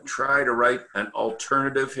try to write an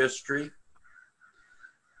alternative history,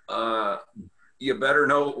 you better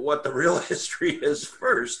know what the real history is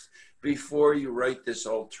first before you write this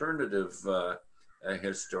alternative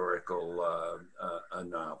historical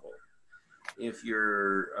novel. If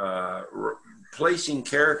you're placing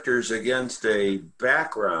characters against a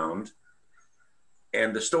background,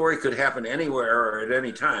 and the story could happen anywhere or at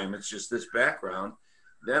any time, it's just this background,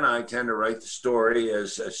 then I tend to write the story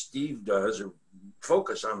as Steve does, or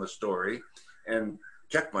focus on the story and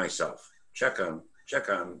check myself, check on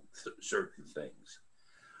certain things.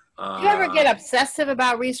 Do you ever get obsessive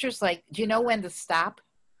about research? Like, do you know when to stop?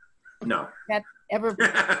 No. That ever?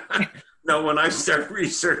 No, when I start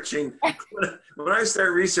researching, I thought,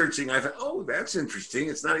 oh, that's interesting.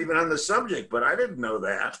 It's not even on the subject, but I didn't know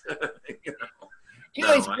that. You know? Do you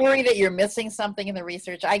always worry that you're missing something in the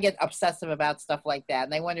research? I get obsessive about stuff like that.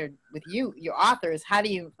 And I wondered with you, your authors, how do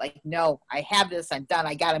you no, I have this, I'm done,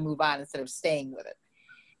 I got to move on instead of staying with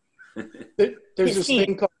it? There's this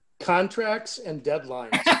thing called contracts and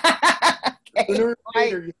deadlines. Okay. Sooner or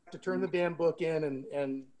later, you have to turn the damn book in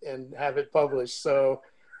and have it published. So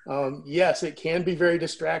yes, it can be very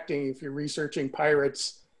distracting if you're researching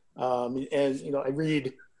pirates. And, I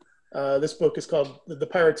read, this book is called The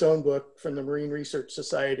Pirate's Own Book from the Marine Research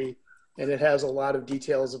Society, and it has a lot of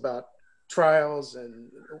details about trials and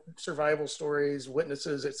survival stories,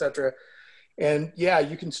 witnesses, etc. And yeah,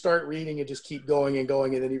 you can start reading and just keep going and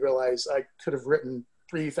going, and then you realize I could have written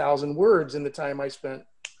 3,000 words in the time I spent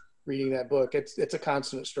reading that book. It's a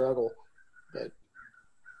constant struggle,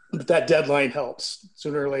 but that deadline helps.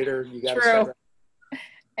 Sooner or later, you got to start.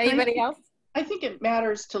 Anybody else? I think it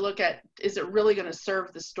matters to look at, is it really going to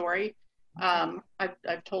serve the story?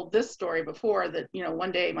 I've told this story before that,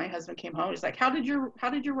 one day my husband came home. He's like, how did your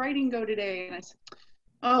writing go today? And I said,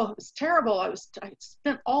 oh, it was terrible. I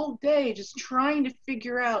spent all day just trying to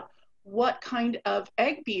figure out what kind of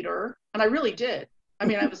egg beater. And I really did. I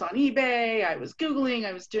mean, I was on eBay, I was Googling,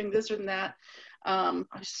 I was doing this and that. I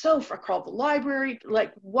called the library,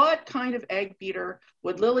 like, what kind of egg beater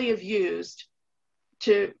would Lily have used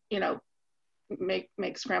to,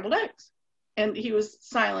 make scrambled eggs? And he was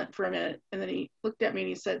silent for a minute, and then he looked at me and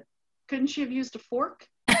he said, couldn't she have used a fork?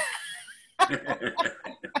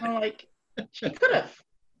 I'm like, she could have.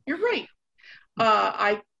 You're right.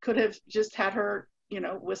 I could have just had her,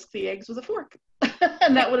 whisk the eggs with a fork.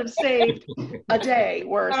 And that would have saved a day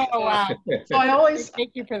worth. Oh, wow. So I always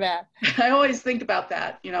thank you for that. I always think about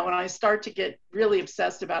that, when I start to get really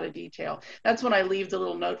obsessed about a detail. That's when I leave the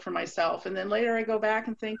little note for myself. And then later I go back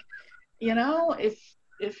and think,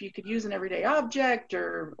 if you could use an everyday object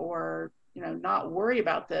or not worry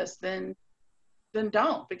about this, then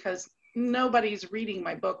don't, because nobody's reading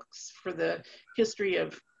my books for the history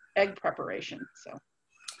of egg preparation. So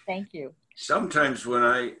thank you. Sometimes when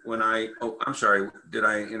I oh, I'm sorry, did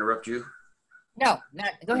I interrupt you? No,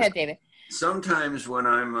 go ahead, David. Sometimes when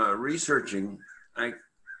I'm researching, I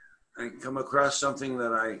come across something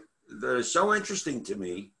that is so interesting to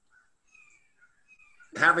me,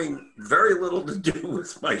 having very little to do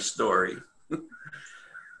with my story,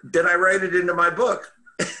 that I write it into my book.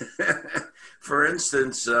 For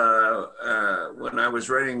instance, when I was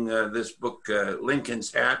writing this book,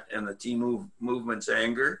 Lincoln's Hat and the Tea Movement's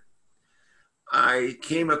Anger, I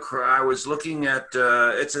was looking at,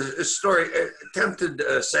 it's a story, attempted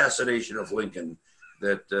assassination of Lincoln,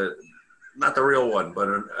 that, not the real one, but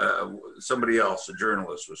somebody else, a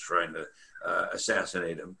journalist, was trying to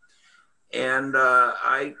assassinate him. And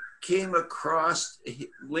I came across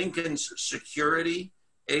Lincoln's security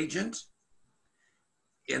agent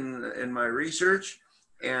in my research,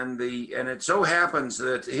 and it so happens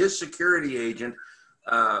that his security agent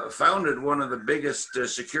founded one of the biggest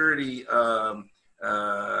security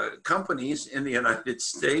companies in the United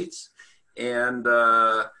States, and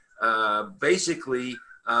basically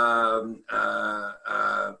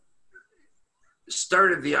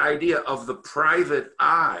started the idea of the private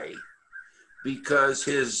eye, because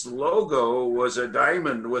his logo was a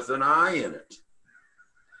diamond with an eye in it.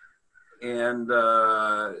 And,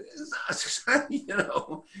 you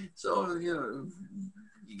know, so, you know,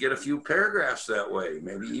 you get a few paragraphs that way,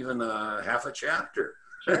 maybe even half a chapter,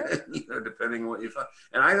 Sure. you know, depending on what you find.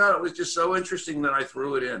 And I thought it was just so interesting that I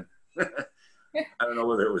threw it in. I don't know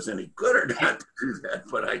whether it was any good or not to do that,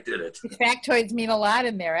 but I did it. Factoids mean a lot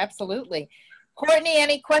in there, absolutely. Courtney,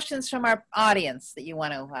 any questions from our audience that you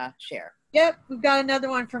want to share? Yep, we've got another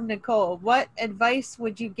one from Nicole. What advice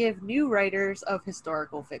would you give new writers of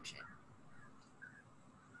historical fiction?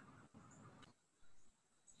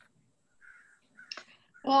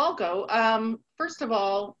 Well, I'll go. First of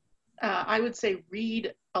all, I would say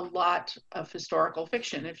read a lot of historical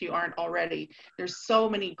fiction if you aren't already. There's so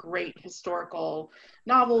many great historical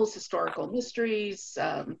novels, historical mysteries,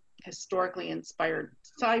 historically inspired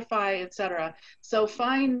sci-fi, etc. So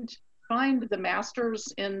find the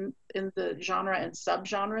masters in the genre and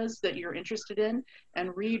subgenres that you're interested in,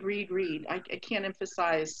 and read. I can't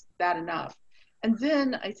emphasize that enough. And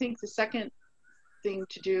then I think the second thing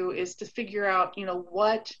to do is to figure out, you know,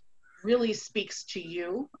 what really speaks to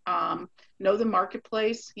you. Know the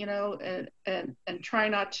marketplace, you know, and try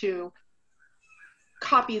not to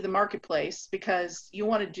copy the marketplace, because you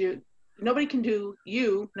want to do, nobody can do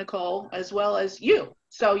you, Nicole, as well as you.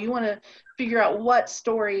 So you want to figure out what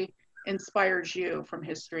story inspires you from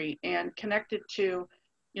history and connect it to,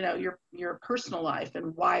 you know, your personal life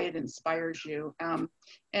and why it inspires you.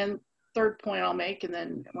 And third point I'll make, and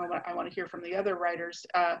then I want to hear from the other writers,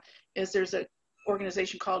 is there's a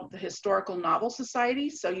organization called the Historical Novel Society.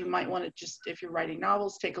 So you might want to just, if you're writing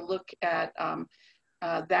novels, take a look at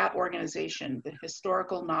that organization, the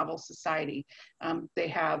Historical Novel Society. They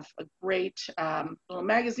have a great little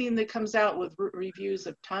magazine that comes out with reviews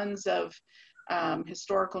of tons of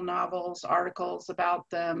historical novels, articles about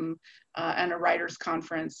them, and a writers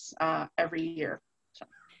conference every year. So.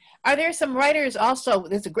 Are there some writers also?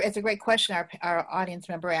 It's a great question our audience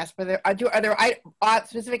member asked. But are there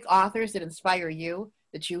specific authors that inspire you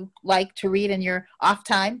that you like to read in your off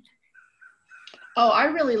time? Oh, I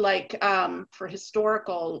really like for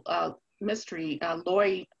historical mystery,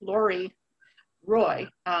 Lori Roy.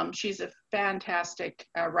 She's a fantastic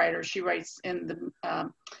writer. She writes in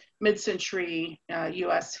the mid-century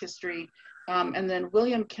U.S. history. And then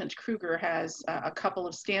William Kent Kruger has a couple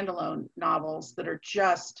of standalone novels that are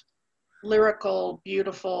just lyrical,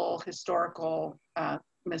 beautiful, historical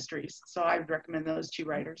mysteries. So I would recommend those two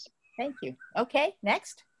writers. Thank you. Okay,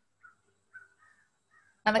 next.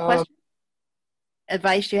 Another question?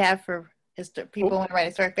 Advice you have for people who want to write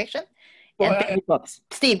historic fiction? And books.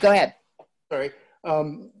 Steve, go ahead. Sorry.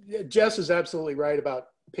 Jess is absolutely right about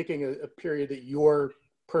picking a period that you're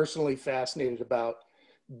personally fascinated about.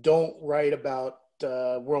 Don't write about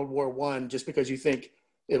World War I just because you think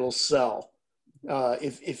it'll sell.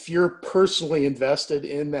 If you're personally invested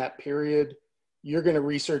in that period, you're going to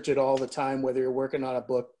research it all the time, whether you're working on a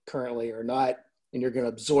book currently or not, and you're going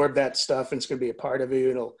to absorb that stuff, and it's going to be a part of you,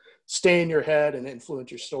 and it'll stay in your head and influence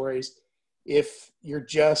your stories. If you're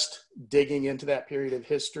just digging into that period of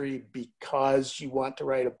history because you want to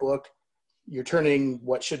write a book, you're turning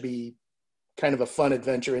what should be kind of a fun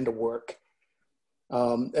adventure into work.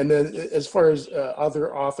 And then as far as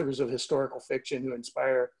other authors of historical fiction who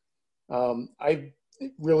inspire, I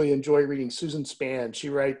really enjoy reading Susan Spann. She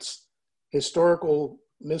writes historical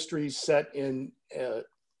mysteries set in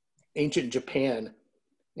ancient Japan,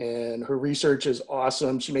 and her research is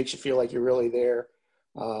awesome. She makes you feel like you're really there.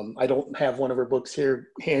 I don't have one of her books here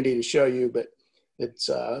handy to show you, but it's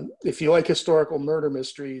if you like historical murder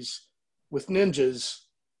mysteries with ninjas,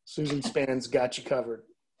 Susan Spann's got you covered.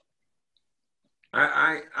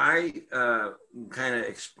 I kind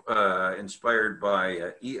of inspired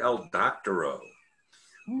by E.L. Doctorow,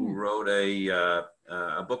 who wrote a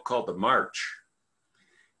book called The March.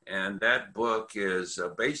 And that book is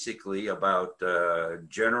basically about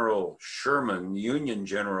General Sherman, Union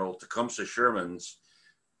General Tecumseh Sherman's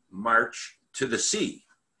march to the sea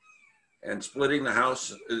and splitting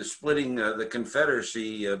the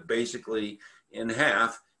Confederacy basically in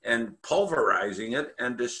half and pulverizing it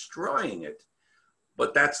and destroying it.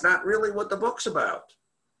 But that's not really what the book's about.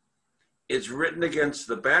 It's written against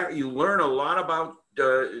the back. You learn a lot about,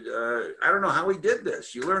 I don't know how he did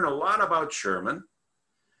this. You learn a lot about Sherman,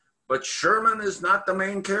 but Sherman is not the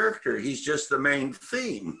main character. He's just the main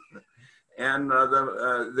theme. And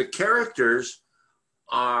the characters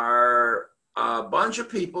are a bunch of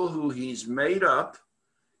people who he's made up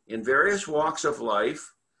in various walks of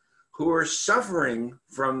life who are suffering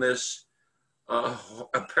from this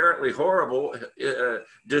apparently horrible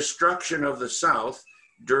destruction of the South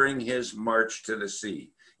during his march to the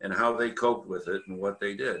sea, and how they coped with it and what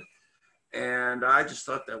they did. And I just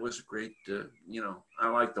thought that was a great, I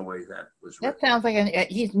like the way that was written. That sounds like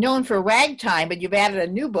he's known for ragtime, but you've added a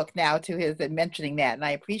new book now to his mentioning that, and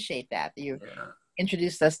I appreciate that you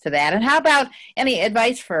introduced us to that. And how about any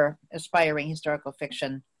advice for aspiring historical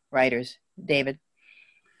fiction writers, David?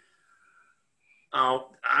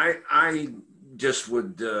 Oh, I just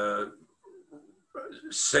would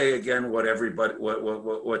say again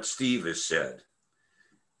what Steve has said.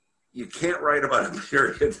 You can't write about a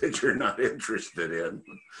period that you're not interested in.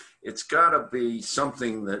 It's got to be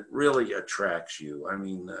something that really attracts you. I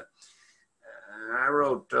mean, I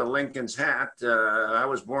wrote Lincoln's Hat. I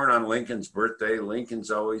was born on Lincoln's birthday.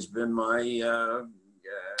 Lincoln's always been my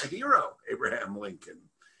hero, Abraham Lincoln.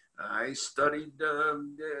 I studied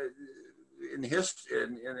in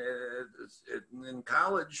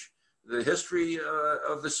college the history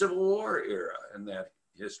of the Civil War era and that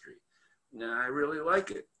history. Now, I really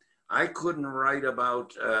like it. I couldn't write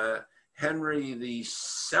about Henry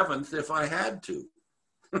VII if I had to.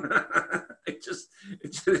 He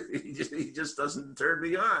just doesn't turn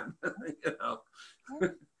me on, you know.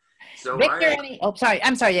 So Victor,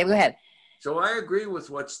 I'm sorry. Yeah, go ahead. So I agree with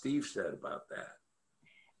what Steve said about that.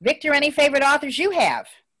 Victor, any favorite authors you have,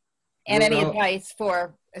 and any advice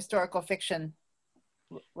for historical fiction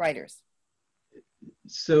writers?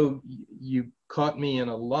 So you caught me in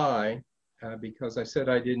a lie. Because I said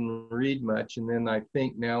I didn't read much, and then I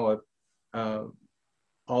think now of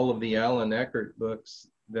all of the Alan Eckert books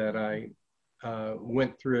that I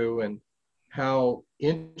went through and how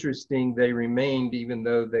interesting they remained, even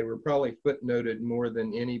though they were probably footnoted more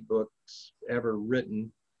than any books ever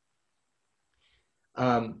written.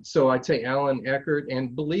 So I'd say Alan Eckert,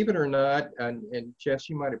 and believe it or not, and Jess,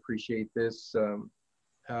 you might appreciate this,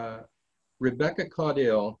 Rebecca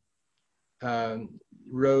Caudill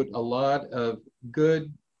wrote a lot of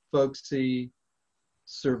good, folksy,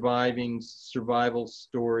 survival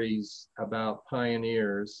stories about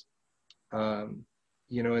pioneers, in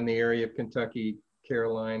the area of Kentucky,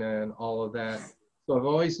 Carolina, and all of that. So I've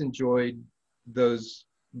always enjoyed those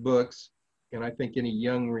books, and I think any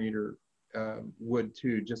young reader would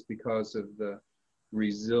too, just because of the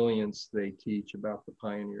resilience they teach about the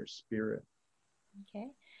pioneer spirit. Okay.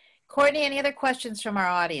 Courtney, any other questions from our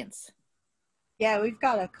audience? Yeah, we've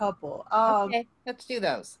got a couple. Okay, let's do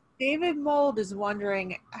those. David Mold is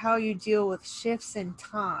wondering how you deal with shifts in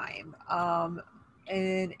time.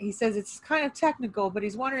 And he says it's kind of technical, but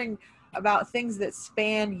he's wondering about things that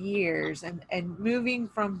span years and moving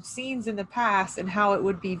from scenes in the past and how it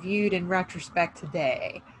would be viewed in retrospect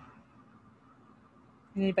today.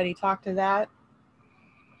 Anybody talk to that?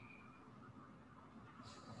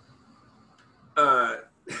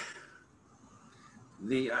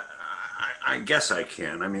 I guess I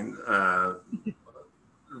can. I mean,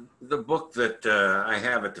 the book that I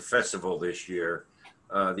have at the festival this year,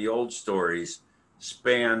 The Old Stories,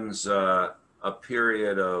 spans a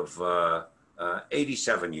period of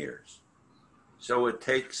 87 years. So it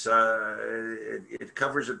takes, it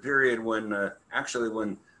covers a period when,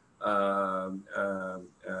 when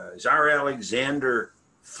Tsar Alexander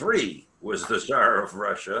III was the Tsar of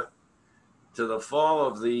Russia, to the fall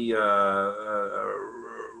of the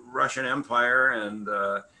Russian Empire and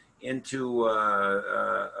into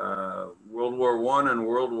World War I and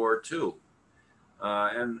World War II,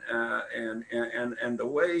 and the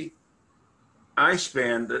way I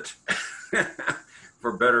spanned it,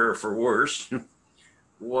 for better or for worse,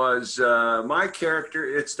 was my character.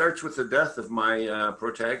 It starts with the death of my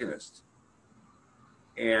protagonist,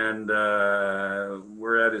 and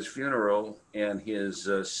we're at his funeral, and his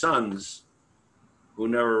sons, who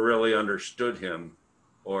never really understood him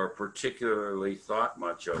or particularly thought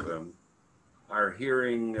much of him, are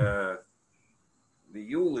hearing the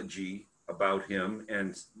eulogy about him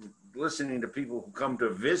and listening to people who come to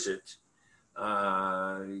visit,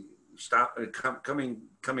 coming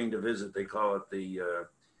to visit. They call it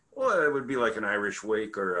it would be like an Irish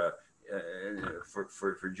wake, or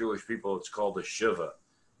for Jewish people, it's called a shiva.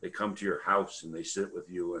 They come to your house and they sit with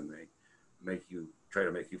you and they try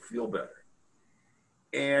to make you feel better.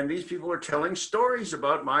 And these people are telling stories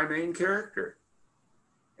about my main character.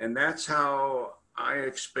 And that's how I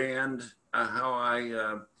expand,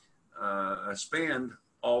 spanned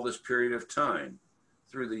all this period of time,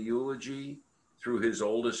 through the eulogy, through his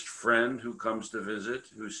oldest friend who comes to visit,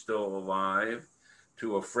 who's still alive,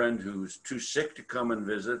 to a friend who's too sick to come and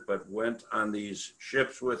visit, but went on these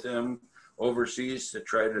ships with him overseas to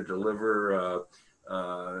try to deliver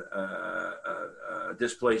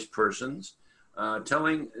displaced persons,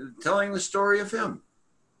 telling the story of him.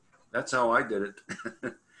 That's how I did it.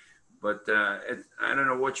 But I don't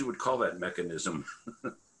know what you would call that mechanism.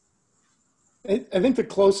 I think the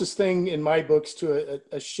closest thing in my books to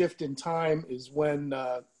a shift in time is when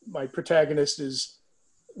my protagonist is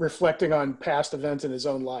reflecting on past events in his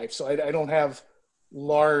own life. So I don't have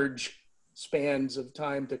large spans of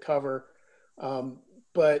time to cover,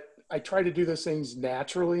 but I try to do those things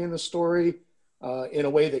naturally in the story in a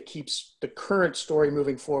way that keeps the current story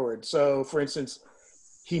moving forward. So for instance,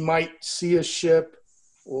 he might see a ship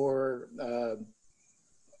or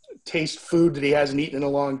taste food that he hasn't eaten in a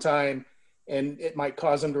long time, and it might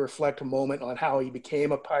cause him to reflect a moment on how he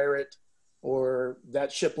became a pirate, or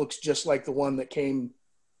that ship looks just like the one that came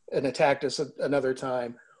and attacked us another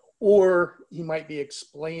time. Or he might be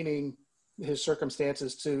explaining his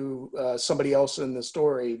circumstances to somebody else in the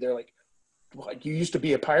story. They're like, "What, you used to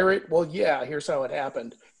be a pirate? Well, yeah, here's how it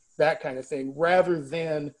happened." That kind of thing, rather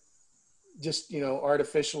than just,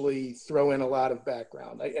 artificially throw in a lot of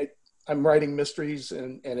background. I'm writing mysteries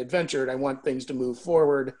and adventure, and I want things to move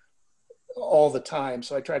forward all the time.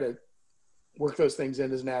 So I try to work those things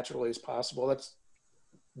in as naturally as possible. That's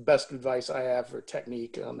best advice I have for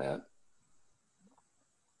technique on that.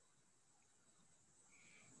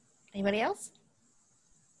 Anybody else?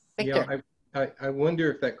 Victor. Yeah, I wonder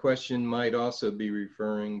if that question might also be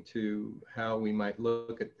referring to how we might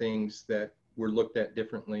look at things that were looked at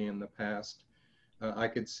differently in the past. I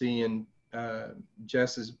could see in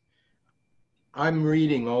Jess's, I'm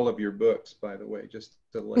reading all of your books, by the way, just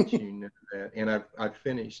to let you know that, and I've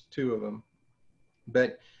finished 2 of them.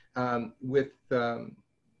 But with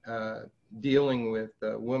dealing with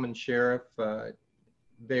woman sheriff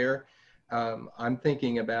there, I'm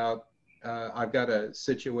thinking about, I've got a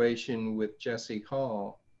situation with Jesse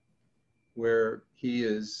Hall where he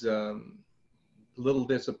is a little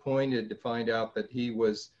disappointed to find out that he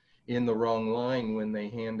was in the wrong line when they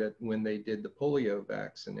did the polio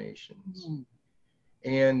vaccinations. Mm.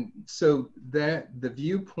 And so that the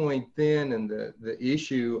viewpoint then and the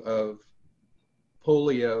issue of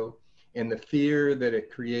polio and the fear that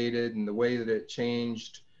it created and the way that it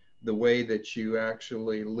changed the way that you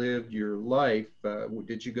actually lived your life.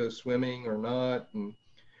 Did you go swimming or not? And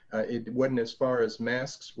it wasn't as far as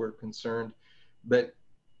masks were concerned, but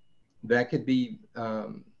that could be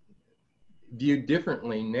viewed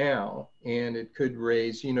differently now, and it could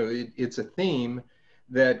raise, it's a theme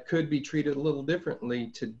that could be treated a little differently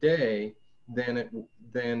today than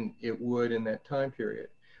it would in that time period.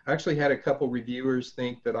 I actually had a couple reviewers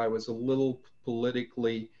think that I was a little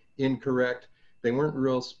politically incorrect. They weren't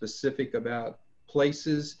real specific about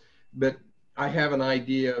places, but I have an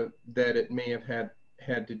idea that it may have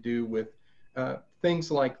had to do with things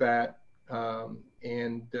like that,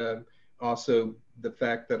 and also the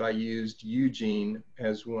fact that I used Eugene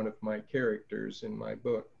as one of my characters in my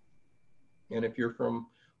book. And if you're from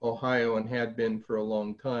Ohio and had been for a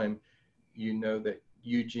long time, you know that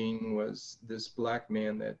Eugene was this black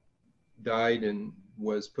man that died and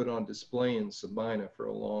was put on display in Sabina for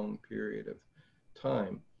a long period of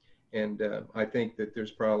time. And I think that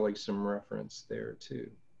there's probably some reference there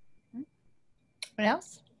too. What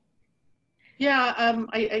else? Yeah,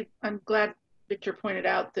 I'm glad Victor pointed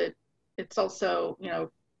out that it's also,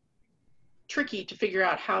 tricky to figure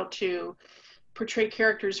out how to portray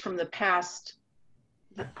characters from the past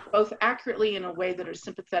both accurately in a way that are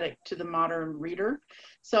sympathetic to the modern reader.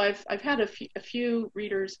 So I've had a few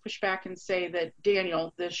readers push back and say that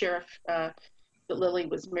Daniel, the sheriff that Lily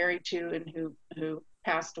was married to and who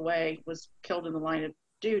passed away, was killed in the line of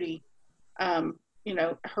duty.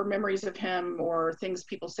 Her memories of him or things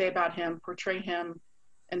people say about him portray him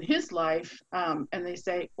and his life, and they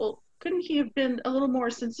say, well, couldn't he have been a little more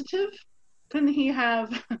sensitive? Couldn't he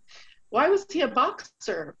have? Why was he a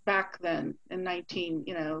boxer back then in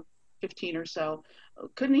 1915 or so?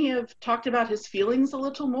 Couldn't he have talked about his feelings a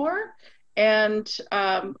little more? And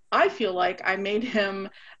I feel like I made him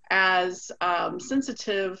as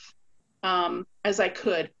sensitive as I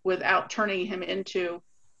could without turning him into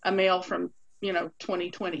a male from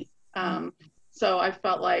 2020. So I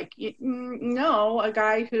felt like, no, a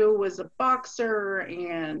guy who was a boxer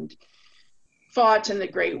and fought in the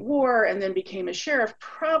Great War and then became a sheriff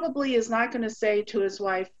probably is not going to say to his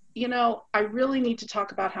wife, I really need to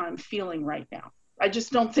talk about how I'm feeling right now. I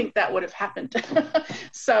just don't think that would have happened.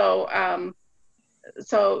 So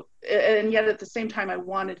so, and yet at the same time, I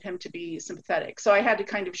wanted him to be sympathetic. So I had to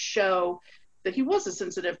kind of show that he was a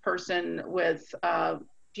sensitive person with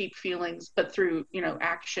deep feelings, but through, you know,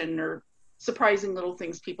 action or surprising little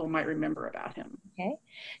things people might remember about him. Okay.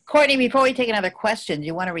 Courtney, before we take another question, do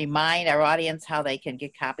you want to remind our audience how they can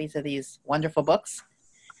get copies of these wonderful books?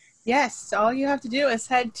 Yes, all you have to do is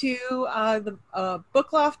head to the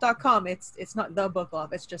bookloft.com. It's not the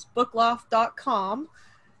Bookloft, it's just bookloft.com,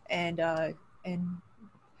 and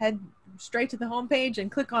head straight to the homepage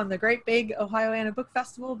and click on the great big Ohioana Book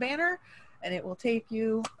Festival banner, and it will take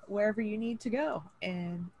you wherever you need to go.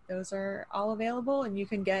 And those are all available, and you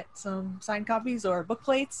can get some signed copies or book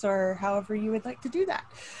plates or however you would like to do that.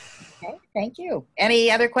 Okay, thank you.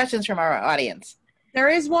 Any other questions from our audience? There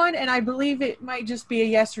is one, and I believe it might just be a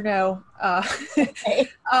yes or no. Okay.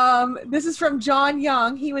 This is from John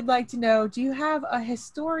Young. He would like to know, do you have a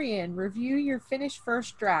historian review your finished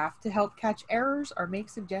first draft to help catch errors or make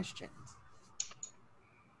suggestions?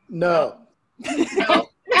 No. No.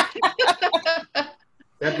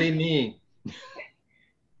 That'd be me.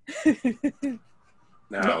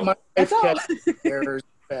 No. My That's wife all. catches errors,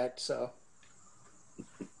 in fact, so.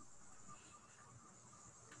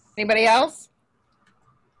 Anybody else?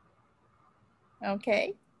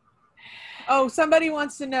 Okay. Oh, somebody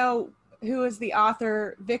wants to know who is the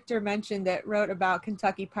author Victor mentioned that wrote about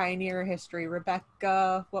Kentucky pioneer history.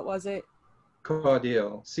 Rebecca, what was it?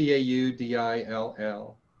 Caudill,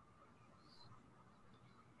 Caudill.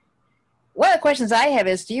 One of the questions I have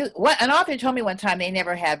is, an author told me one time they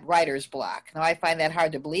never had writer's block. Now, I find that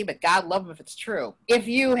hard to believe, but God love them if it's true. If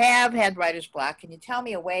you have had writer's block, can you tell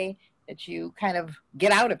me a way that you kind of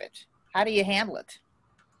get out of it? How do you handle it?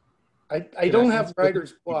 I don't have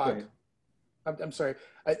writer's block. I'm sorry.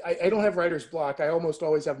 I don't have writer's block. I almost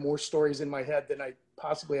always have more stories in my head than I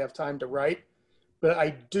possibly have time to write. But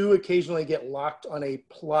I do occasionally get locked on a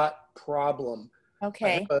plot problem.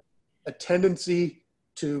 Okay. I have a tendency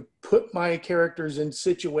to put my characters in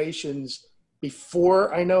situations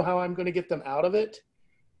before I know how I'm going to get them out of it.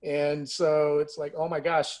 And so it's like, oh my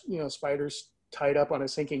gosh, you know, Spider's tied up on a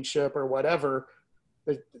sinking ship or whatever.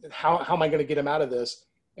 How am I going to get him out of this?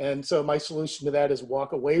 And so my solution to that is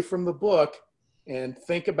walk away from the book and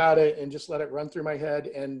think about it and just let it run through my head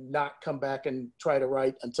and not come back and try to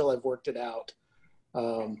write until I've worked it out.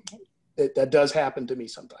 That does happen to me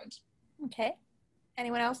sometimes. Okay.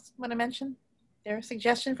 Anyone else want to mention their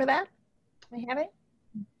suggestion for that? We have it?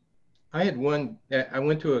 I had one, I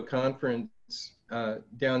went to a conference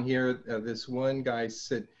down here. This one guy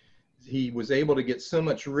said he was able to get so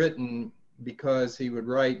much written because he would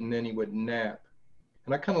write and then he would nap.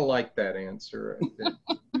 And I kind of like that answer.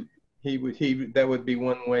 That would be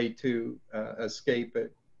one way to escape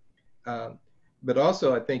it. But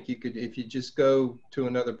also I think you could, if you just go to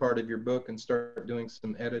another part of your book and start doing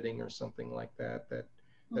some editing or something like that, that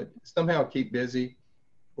somehow keep busy,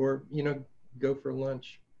 or, you know, go for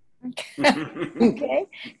lunch. Okay.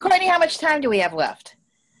 Courtney, how much time do we have left?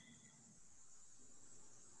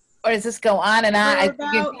 Or does this go on and on? I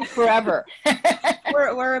think it'd be forever.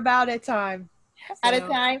 We're about at time. Out of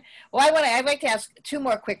time. Well, I'd like to ask two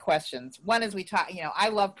more quick questions. One is, we talk, you know, I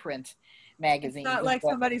love print magazines. It's not like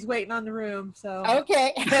somebody's waiting on the room, so.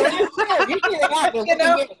 Okay.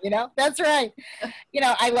 You know, that's right. You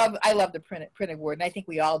know, I love the printed word, and I think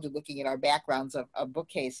we all do, looking at our backgrounds of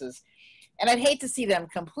bookcases. And I'd hate to see them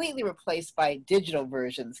completely replaced by digital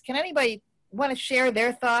versions. Can anybody want to share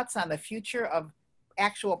their thoughts on the future of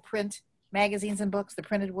actual print magazines and books, the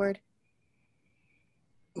printed word?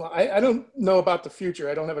 Well, I don't know about the future.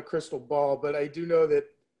 I don't have a crystal ball, but I do know that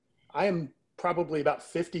I am probably about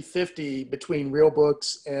 50-50 between real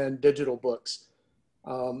books and digital books.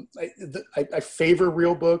 I favor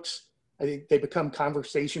real books. I think they become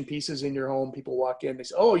conversation pieces in your home. People walk in, they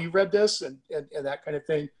say, oh, you read this? And that kind of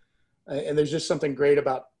thing. And there's just something great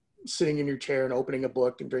about sitting in your chair and opening a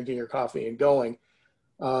book and drinking your coffee and going.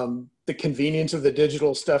 The convenience of the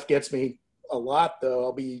digital stuff gets me a lot, though.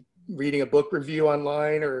 I'll be reading a book review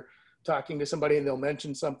online or talking to somebody and they'll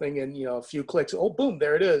mention something, and, you know, a few clicks, oh, boom,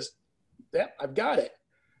 there it is. Yeah, I've got it.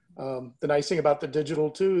 The nice thing about the digital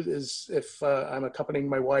too is if I'm accompanying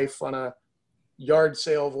my wife on a yard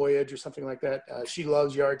sale voyage or something like that, she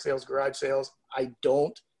loves yard sales, garage sales. I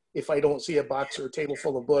don't. If I don't see a box or a table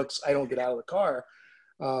full of books, I don't get out of the car.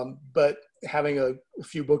 But having a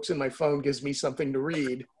few books in my phone gives me something to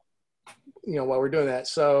read, you know, while we're doing that.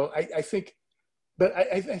 So I think, but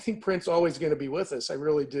I think print's always going to be with us. I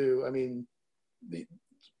really do. I mean,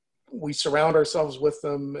 we surround ourselves with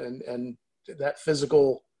them, and that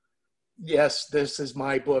physical, yes, this is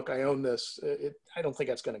my book, I own this. I don't think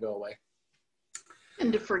that's going to go away.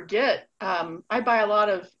 tend to forget. I buy a lot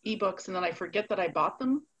of ebooks and then I forget that I bought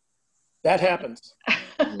them. That happens.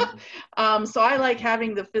 So I like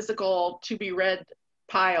having the physical to be read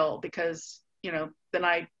pile because, you know, then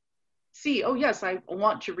I see, oh yes, I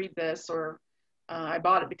want to read this, or I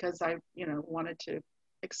bought it because I, you know, wanted to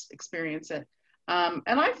experience it. And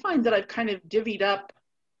I find that I've kind of divvied up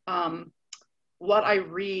what I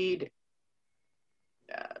read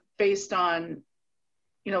based on,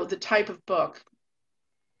 you know, the type of book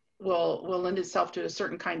will lend itself to a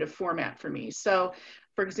certain kind of format for me. So,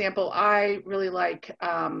 for example, I really like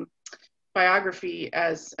biography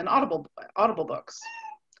as an audible books.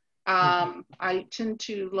 I tend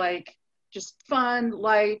to like just fun,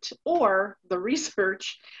 light, or the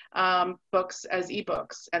research books as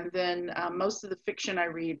ebooks. And then most of the fiction I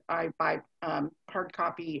read, I buy hard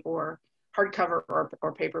copy or hardcover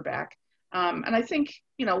or paperback. And I think,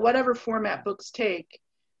 you know, whatever format books take,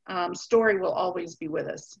 story will always be with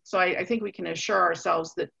us. So I think we can assure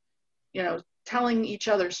ourselves that, you know, telling each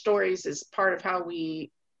other stories is part of how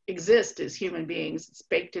we exist as human beings. It's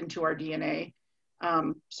baked into our DNA.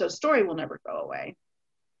 So story will never go away.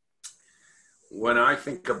 When I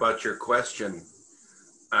think about your question,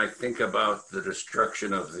 I think about the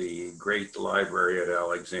destruction of the great library at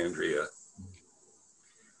Alexandria,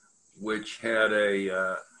 which had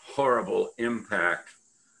a horrible impact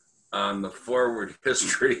on the forward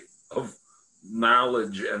history of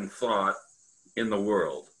knowledge and thought in the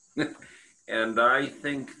world. And I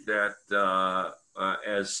think that,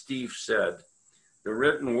 as Steve said, the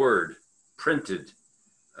written word, printed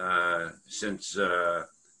since the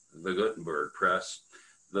Gutenberg press,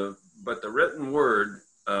 but the written word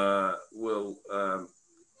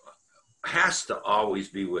has to always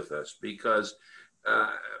be with us, because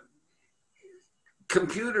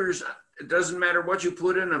computers, it doesn't matter what you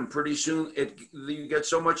put in them, pretty soon you get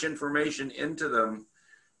so much information into them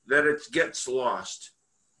that it gets lost.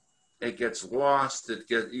 It gets lost.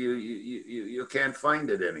 You can't find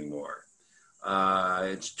it anymore.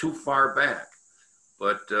 It's too far back.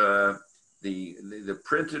 But the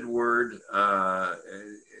printed word,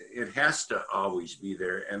 it has to always be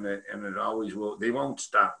there, and it always will. They won't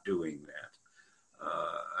stop doing that.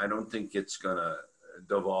 I don't think it's gonna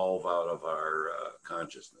devolve out of our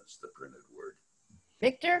consciousness, the printed word.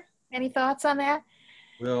 Victor, any thoughts on that?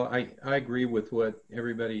 Well, I agree with what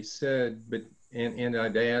everybody said, but and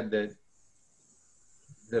I'd add that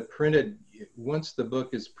the printed, once the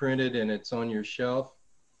book is printed and it's on your shelf,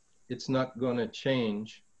 it's not going to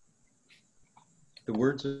change. The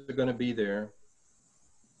words are going to be there.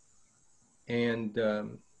 And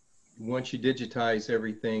once you digitize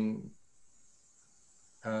everything,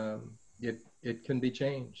 it can be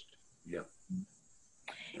changed. Yeah.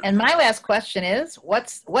 And my last question is,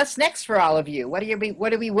 what's next for all of you? What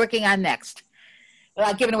are we working on next?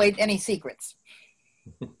 Without giving away any secrets.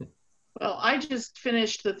 Well, I just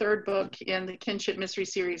finished the third book in the Kinship Mystery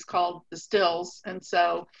Series called The Stills. And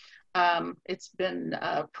so it's been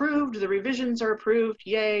approved. The revisions are approved.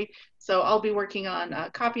 Yay. So I'll be working on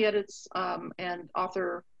copy edits and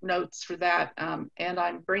author notes for that. And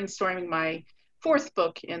I'm brainstorming my fourth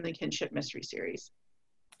book in the Kinship Mystery Series.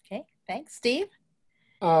 Okay, thanks. Steve?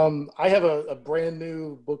 I have a brand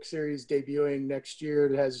new book series debuting next year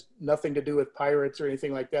that has nothing to do with pirates or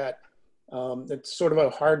anything like that. It's sort of a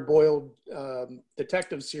hard-boiled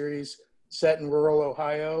detective series set in rural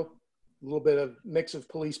Ohio, a little bit of mix of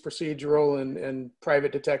police procedural and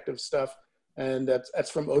private detective stuff. And that's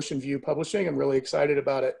from Ocean View Publishing. I'm really excited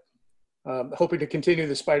about it. Hoping to continue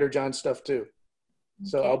the Spider John stuff too.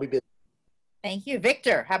 So okay. I'll be busy. Thank you.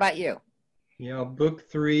 Victor, how about you? Yeah, book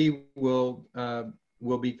 3 will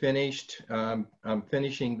be finished. I'm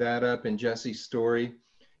finishing that up in Jesse's story.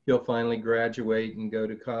 He'll finally graduate and go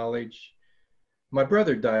to college. My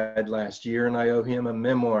brother died last year and I owe him a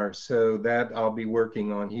memoir, so that I'll be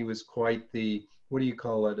working on. He was quite the, what do you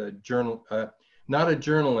call it, not a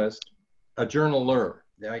journalist, a journaler.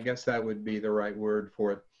 I guess that would be the right word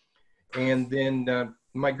for it. And then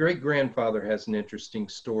my great-grandfather has an interesting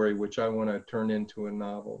story, which I want to turn into a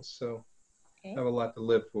novel. So I have a lot to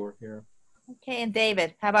live for here. Okay, and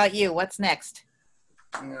David, how about you? What's next?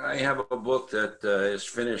 I have a book that is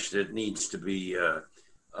finished. It needs to be,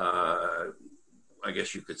 I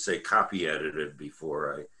guess you could say, copy edited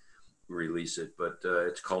before I release it, but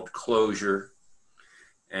it's called Closure.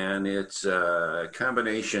 And it's a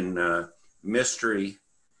combination mystery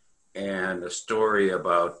and a story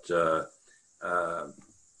about the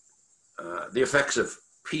effects of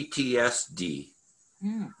PTSD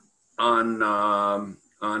on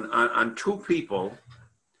two people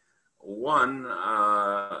One,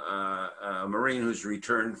 a Marine who's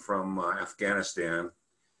returned from Afghanistan,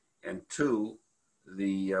 and two,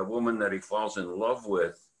 the woman that he falls in love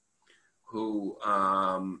with, who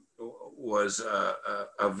was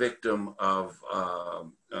a victim of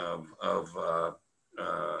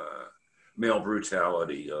male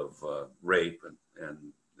brutality, of rape,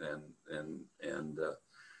 and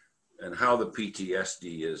how the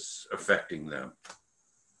PTSD is affecting them.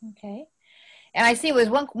 Okay. And I see there was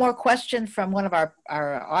one more question from one of our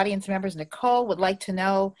audience members. Nicole would like to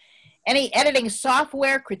know any editing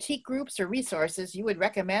software, critique groups, or resources you would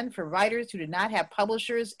recommend for writers who do not have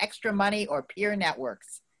publishers, extra money, or peer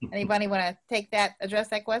networks. Anybody want to address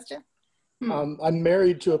that question? I'm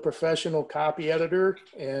married to a professional copy editor,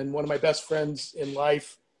 and one of my best friends in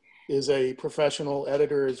life is a professional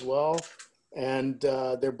editor as well. And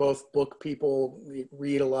they're both book people,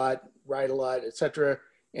 read a lot, write a lot, etc.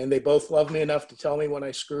 And they both love me enough to tell me when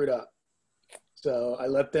I screwed up. So I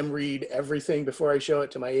let them read everything before I show it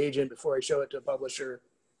to my agent, before I show it to a publisher,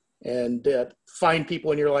 and find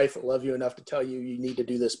people in your life that love you enough to tell you you need to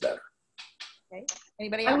do this better. Okay.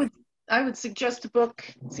 Anybody else? I would suggest a book.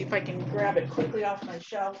 Let's see if I can grab it quickly off my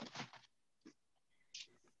shelf.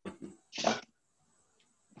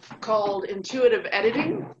 Called Intuitive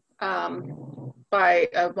Editing by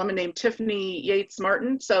a woman named Tiffany Yates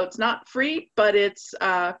Martin. So it's not free, but it's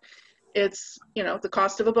the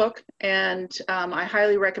cost of a book, and I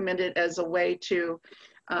highly recommend it as a way to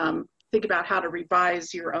think about how to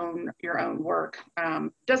revise your own work.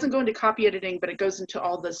 Doesn't go into copy editing, but it goes into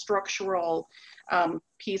all the structural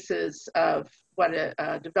pieces of what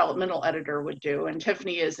a developmental editor would do. And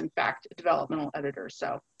Tiffany is, in fact, a developmental editor.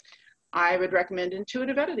 So I would recommend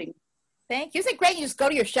Intuitive Editing. Thank you. Isn't it great? You just go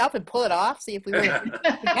to your shelf and pull it off. See if we were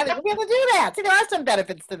together, we'll be able to do that. See, there are some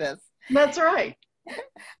benefits to this. That's right.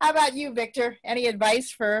 How about you, Victor? Any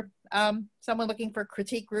advice for someone looking for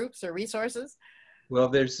critique groups or resources? Well,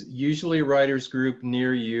 there's usually a writer's group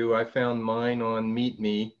near you. I found mine on Meet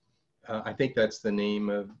Me. I think that's the name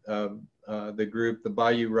of the group. The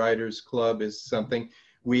Bayou Writers Club is something.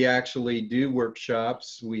 We actually do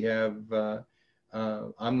workshops. We have,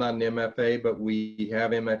 I'm not an MFA, but we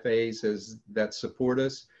have MFAs that support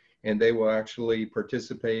us, and they will actually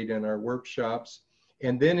participate in our workshops.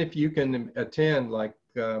 And then if you can attend, like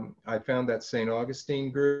I found that St.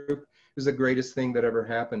 Augustine group is the greatest thing that ever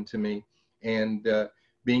happened to me. And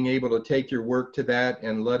being able to take your work to that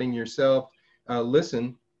and letting yourself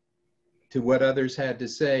listen to what others had to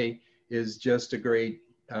say is just a great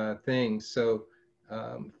thing. So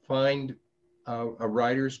find a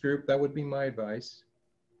writer's group. That would be my advice.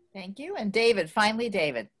 Thank you. And David, finally,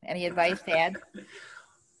 David, any advice to add?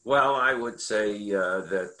 Well, I would say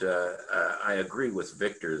that I agree with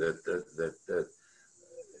Victor that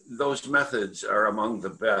those methods are among the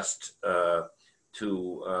best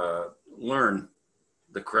to learn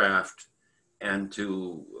the craft and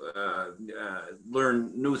to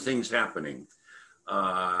learn new things happening.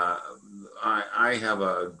 I have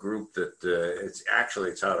a group that it's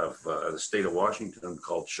out of the state of Washington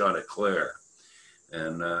called Chanticleer,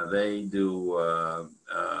 and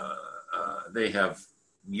they have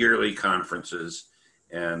yearly conferences,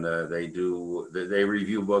 and they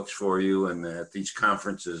review books for you, and at these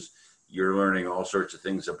conferences you're learning all sorts of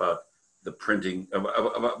things about the printing,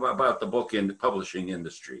 about the book and publishing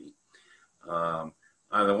industry. The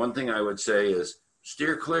one thing I would say is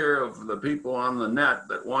steer clear of the people on the net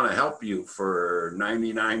that want to help you for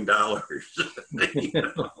 $99.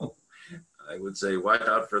 I would say watch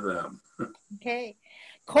out for them. Okay.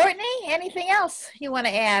 Courtney, anything else you want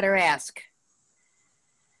to add or ask?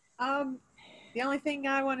 The only thing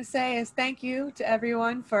I want to say is thank you to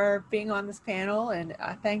everyone for being on this panel, and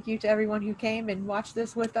thank you to everyone who came and watched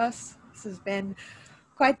this with us. This has been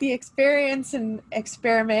quite the experience and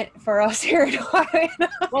experiment for us here at Ohioana.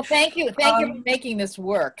 Well, thank you. Thank you for making this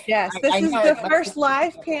work. Yes, this is the first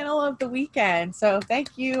live panel of the weekend. So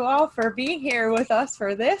thank you all for being here with us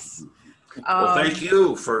for this. Well, thank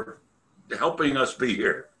you for helping us be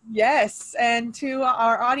here. Yes, and to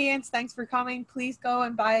our audience, thanks for coming. Please go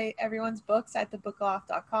and buy everyone's books at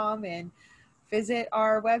thebookloft.com and visit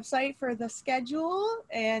our website for the schedule.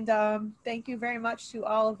 And thank you very much to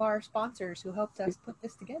all of our sponsors who helped us put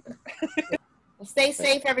this together. Well, stay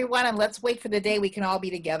safe, everyone, and let's wait for the day we can all be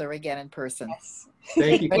together again in person. Yes.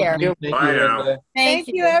 Thank you. Thank you. Bye now. Thank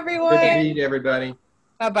you, everyone. Good to meet everybody.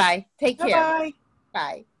 Bye-bye. Take care. Bye-bye.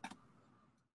 Bye.